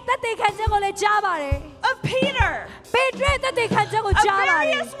လိယရဲ့တသက်ခံချက်ကိုလည်းကြားပါတယ် of Peter, ပေတရုရဲ့တသက်ခံချက်ကို of ကြားပါတယ်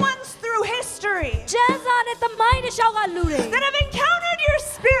various that have encountered your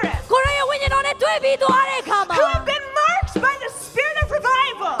spirit, who have been marked by the spirit of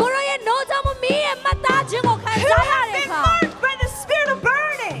revival, who have been marked by the spirit of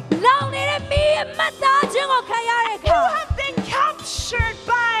burning, who have been captured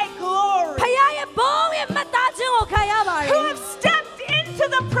by glory, who have stepped into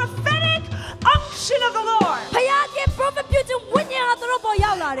the prophetic unction of the Lord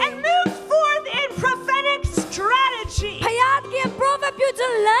and moved forth in prophetic strategy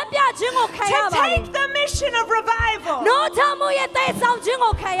to take the mission of revival,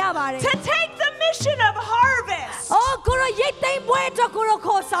 to take the mission of harvest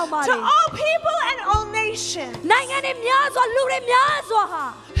to all people and all nations,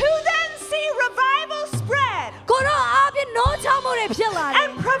 who then see revival spread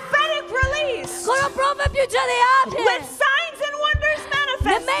and prophetic release with signs and wonders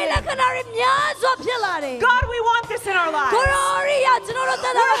manifested. God, we want this in our lives.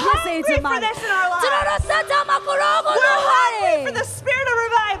 We're hungry for this in our lives. We're hungry for the spirit of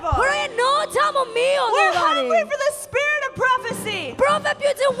revival. We're hungry for the spirit of prophecy.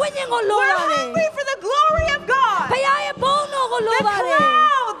 We're hungry for the glory of God. The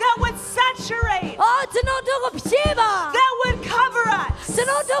cloud that would saturate, that would cover us,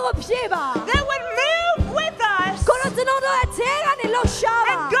 that would move with us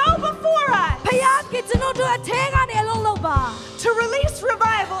and go before us to release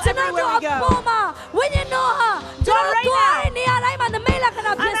revival everywhere we go. God, right now,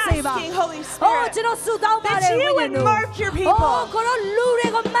 I'm asking, Holy Spirit, that you would mark your people.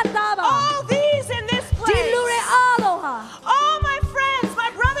 All these in this place. All my friends, my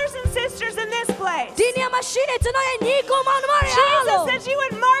brothers and sisters in this place. Jesus, that you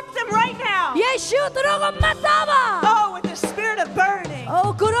would mark them right now. Oh, with the spirit of burning.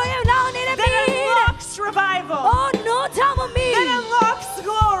 That unlocks revival. That unlocks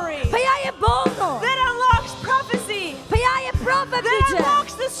glory. That unlocks prophecy. That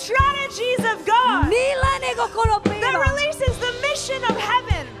unlocks the strategies of God. That releases the mission of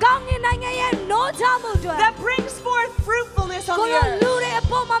heaven. That brings forth fruitfulness on the earth.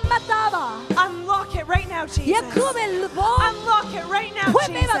 Unlock it right now, Jesus. Unlock it right now,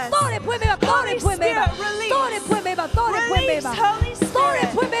 Jesus. Holy Spirit, release. Release, Holy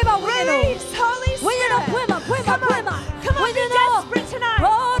Spirit. Release, Holy Spirit. Come on, be desperate tonight.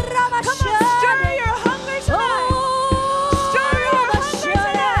 Come on, stir your hunger tonight. Stir your hunger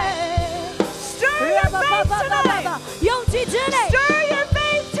tonight. Stir your faith tonight. Stir your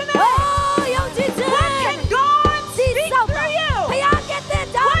faith tonight. What can God speak through you?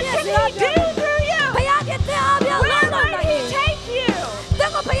 What can He do through you? Where might He take you?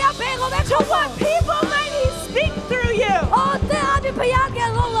 To what people might He speak through you?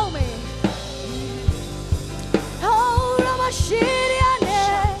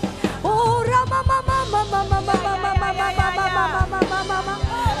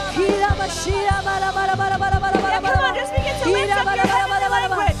 Come on, just begin to lift up your heavenly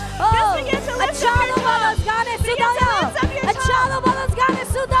language. Just begin to lift up your tongue. Begin to lift up your tongue.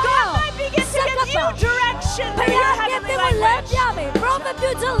 God might begin to give you direction through your heavenly language.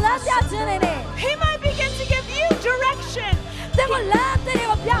 He might begin to give you direction.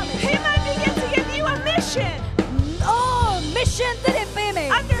 He might begin to give you a mission.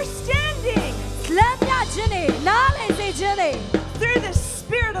 Understanding through the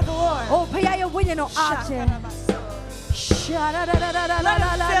Spirit of the Lord. Let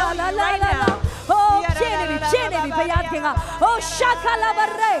Him fill you right now.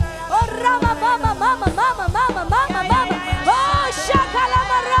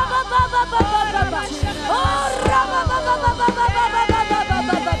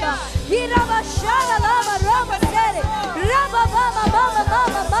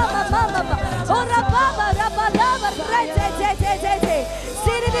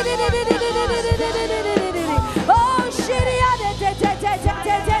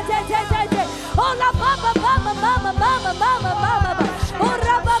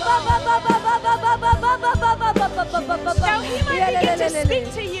 Now He might begin to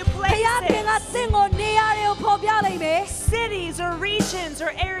speak to you places, cities or regions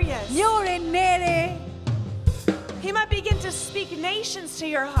or areas. He might begin to speak nations to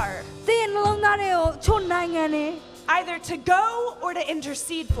your heart, either to go or to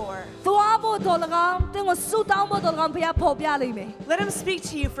intercede for. Let Him speak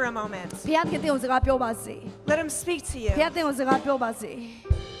to you for a moment. Let Him speak to you.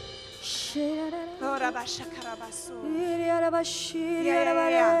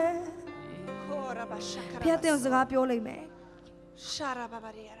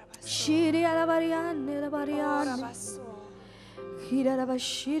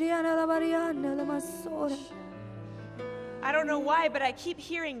 I don't know why, but I keep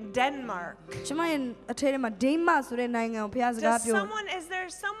hearing Denmark. Is there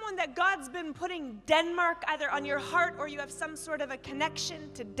someone that God's been putting Denmark either on your heart or you have some sort of a connection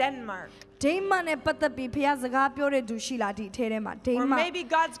to Denmark? Or maybe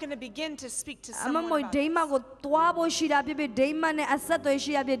God's going to begin to speak to someone about this.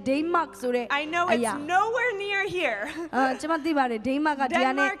 I know it's nowhere near here.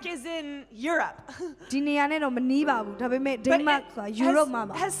 Denmark is in Europe.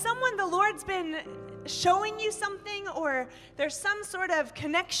 Has someone, the Lord's been showing you something, or there's some sort of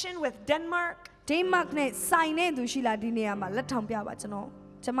connection with Denmark?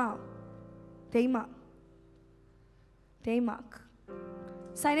 Denmark.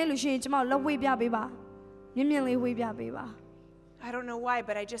 I don't know why,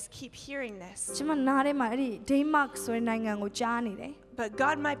 but I just keep hearing this. But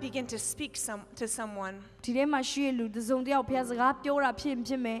God might begin to speak to someone.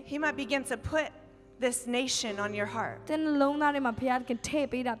 He might begin to put this nation on your heart.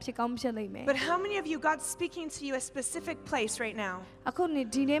 But how many of you, God's speaking to you a specific place right now?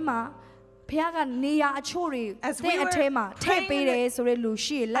 As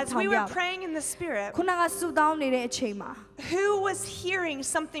we were praying in the Spirit, who was hearing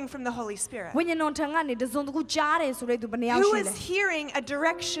something from the Holy Spirit? Who was hearing a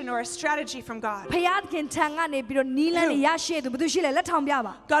direction or a strategy from God?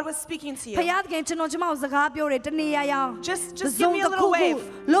 God was speaking to you. Just give me a little wave.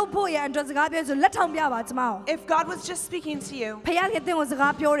 If God was just speaking to you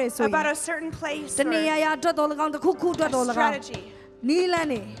about a certain place or a strategy.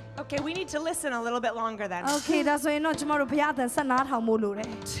 Okay, we need to listen a little bit longer then.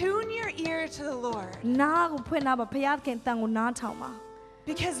 Tune your ear to the Lord.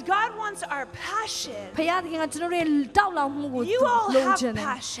 Because God wants our passion. You all have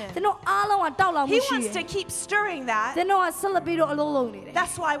passion. He wants to keep stirring that.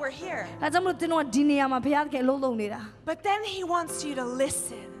 That's why we're here. But then He wants you to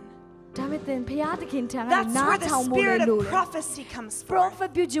listen. That's where the spirit of prophecy comes from.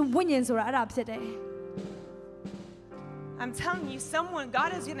 I'm telling you,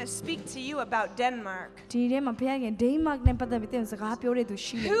 God is going to speak to you about Denmark.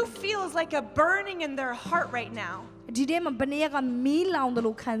 Who feels like a burning in their heart right now?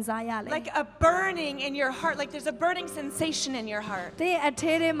 Like a burning in your heart, like there's a burning sensation in your heart.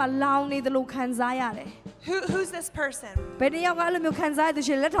 Who's this person? You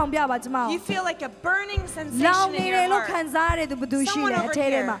feel like a burning sensation in your heart. Someone over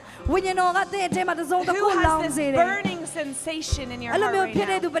here. Who has this burning sensation in your heart right now?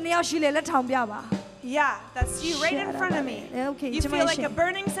 Yeah, that's you right in front of me. You feel like a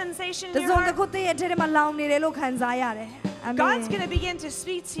burning sensation in your heart? God's going to begin to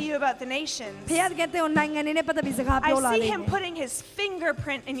speak to you about the nations. I see Him putting His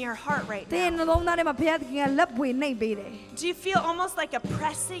fingerprint in your heart right now. Do you feel almost like a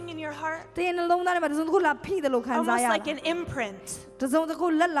pressing in your heart? Almost like an imprint.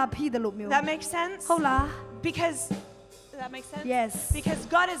 That makes sense? Because that makes sense? Yes. Because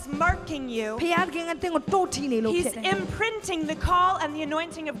God is marking you. He's imprinting the call and the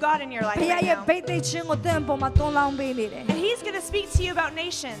anointing of God in your life right now. And He's going to speak to you about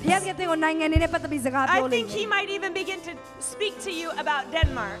nations. I think He might even begin to speak to you about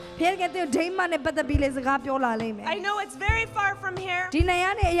Denmark. I know it's very far from here. It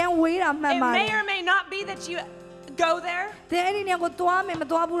may or may not be that you go there. It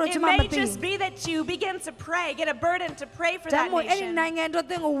may just be that you begin to pray, get a burden to pray for that nation.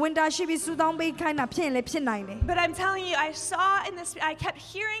 But I'm telling you, I saw in this, I kept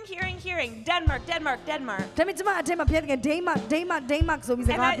hearing Denmark.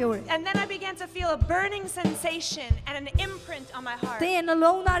 And then I began to feel a burning sensation and an imprint on my heart. And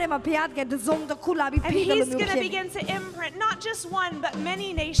He's going to begin to imprint not just one, but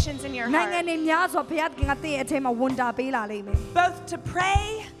many nations in your heart. Both to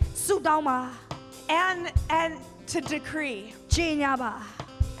pray and to decree.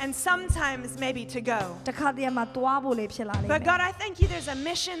 and sometimes maybe to go. But God, I thank you there's a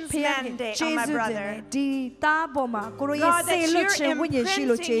missions mandate on my brother. God, that you're imprinting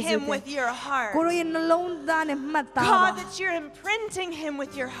him with your heart. God, that you're imprinting him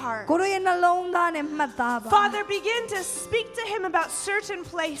with your heart. Father, begin to speak to him about certain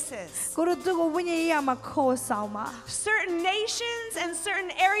places, certain nations and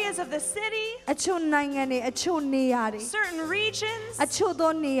certain areas of the city, certain regions.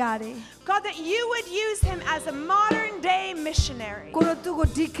 God, that you would use him as a modern day missionary to the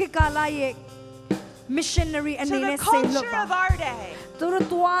culture of our day, to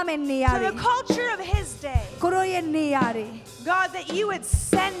the culture of his day. God, that you would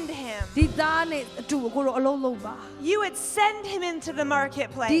send him. You would send him into the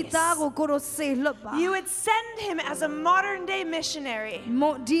marketplace. You would send him as a modern day missionary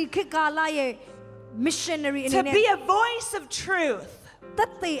to be a voice of truth, to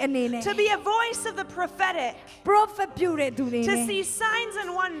be a voice of the prophetic, to see signs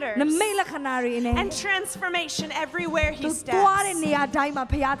and wonders and transformation everywhere he steps.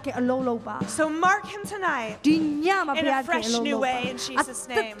 So mark him tonight in a fresh new way in Jesus'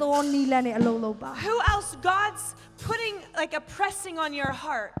 name. Who else God's putting like a pressing on your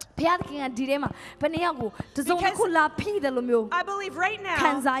heart? Because I believe right now that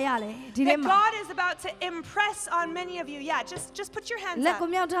God is about to impress on many of you. Yeah, just put your hands up.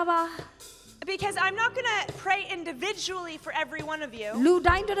 Because I'm not going to pray individually for every one of you.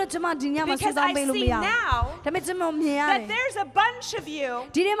 Because I see now that there's a bunch of you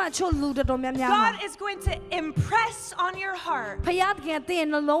God is going to impress on your heart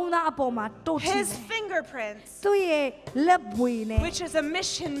His fingerprints, which is a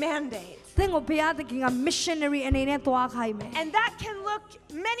mission mandate. And that can look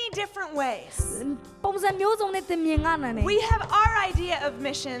many different ways. We have our idea of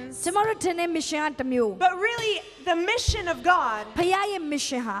missions, but really the mission of God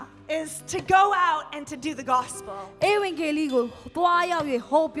is to go out and to do the gospel.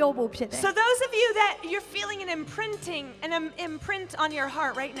 So those of you that you're feeling an imprint on your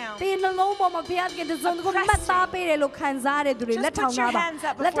heart right now, just put your hands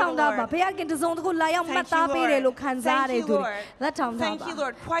up before the Lord. Thank you, Lord. Thank you,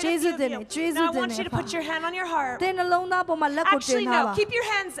 Lord. Quite a few of you. Now I want you to put your hand on your heart. Actually, no. Keep your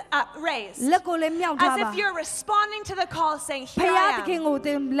hands up, raised, as if you're responding to the call, saying, "Here I am."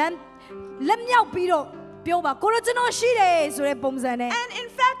 And in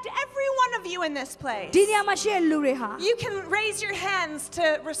fact, every one of you in this place, you can raise your hands to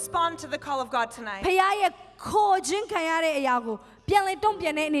respond to the call of God tonight.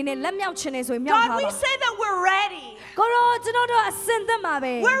 God, we say that we're ready.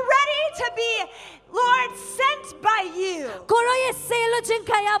 We're ready to be, Lord, sent by you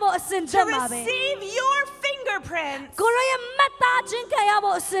to receive your fingerprints.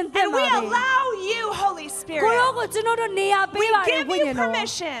 And we allow you, Holy Spirit, we give you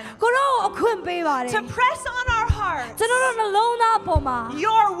permission to press on our hearts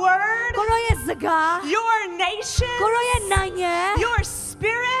your word, your nation, your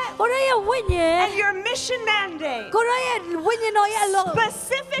spirit, and your mission mandate,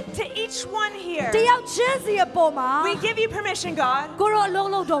 specific to each one here. We give you permission, God.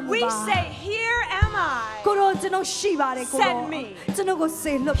 We say, "Here am I. Send me.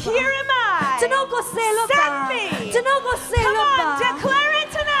 Here am I. Send me." Come on, declare it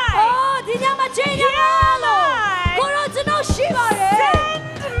tonight. Here am I. Send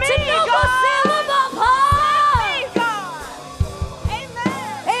me, God.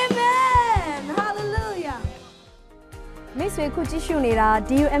 Miss ခုကြည့်ရှုနေတာ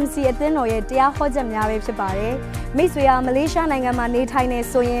DUMC အသင်းတော်ရဲ့တရားဟောချက်များပဲဖြစ်ပါတယ်။ မိတ်ဆွေကမလေးရှားနိုင်ငံမှာနေထိုင်နေ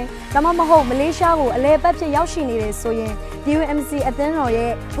ဆိုရင်ဒါမှမဟုတ်မလေးရှားကိုအလဲပတ်ဖြစ်ရောက်ရှိနေတယ်ဆိုရင် DUMC အသင်းတော်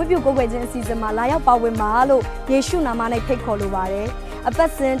ရဲ့ဝိပုကိုယ်ွယ်ခြင်းအစီအစဉ်မှာလာရောက်ပါဝင်ပါလို့ယေရှုနာမနဲ့ဖိတ်ခေါ်လိုပါတယ်။အပ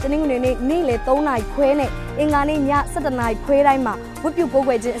တ်စဉ်တနင်္ဂနွေနေ့နေ့လယ်3နာရီခွဲနဲ့အင်္ဂါနေ့ည7နာရီခွဲတိုင်းမှာဝိပုကို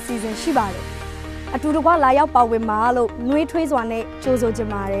ယ်ွယ်ခြင်းအစီအစဉ်ရှိပါတယ်။အတူတကွလာရောက်ပါဝင်ပါလို့နှွေးထွေးစွာနဲ့ကြိုးဆိုကြ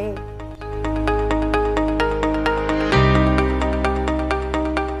ပါတယ်။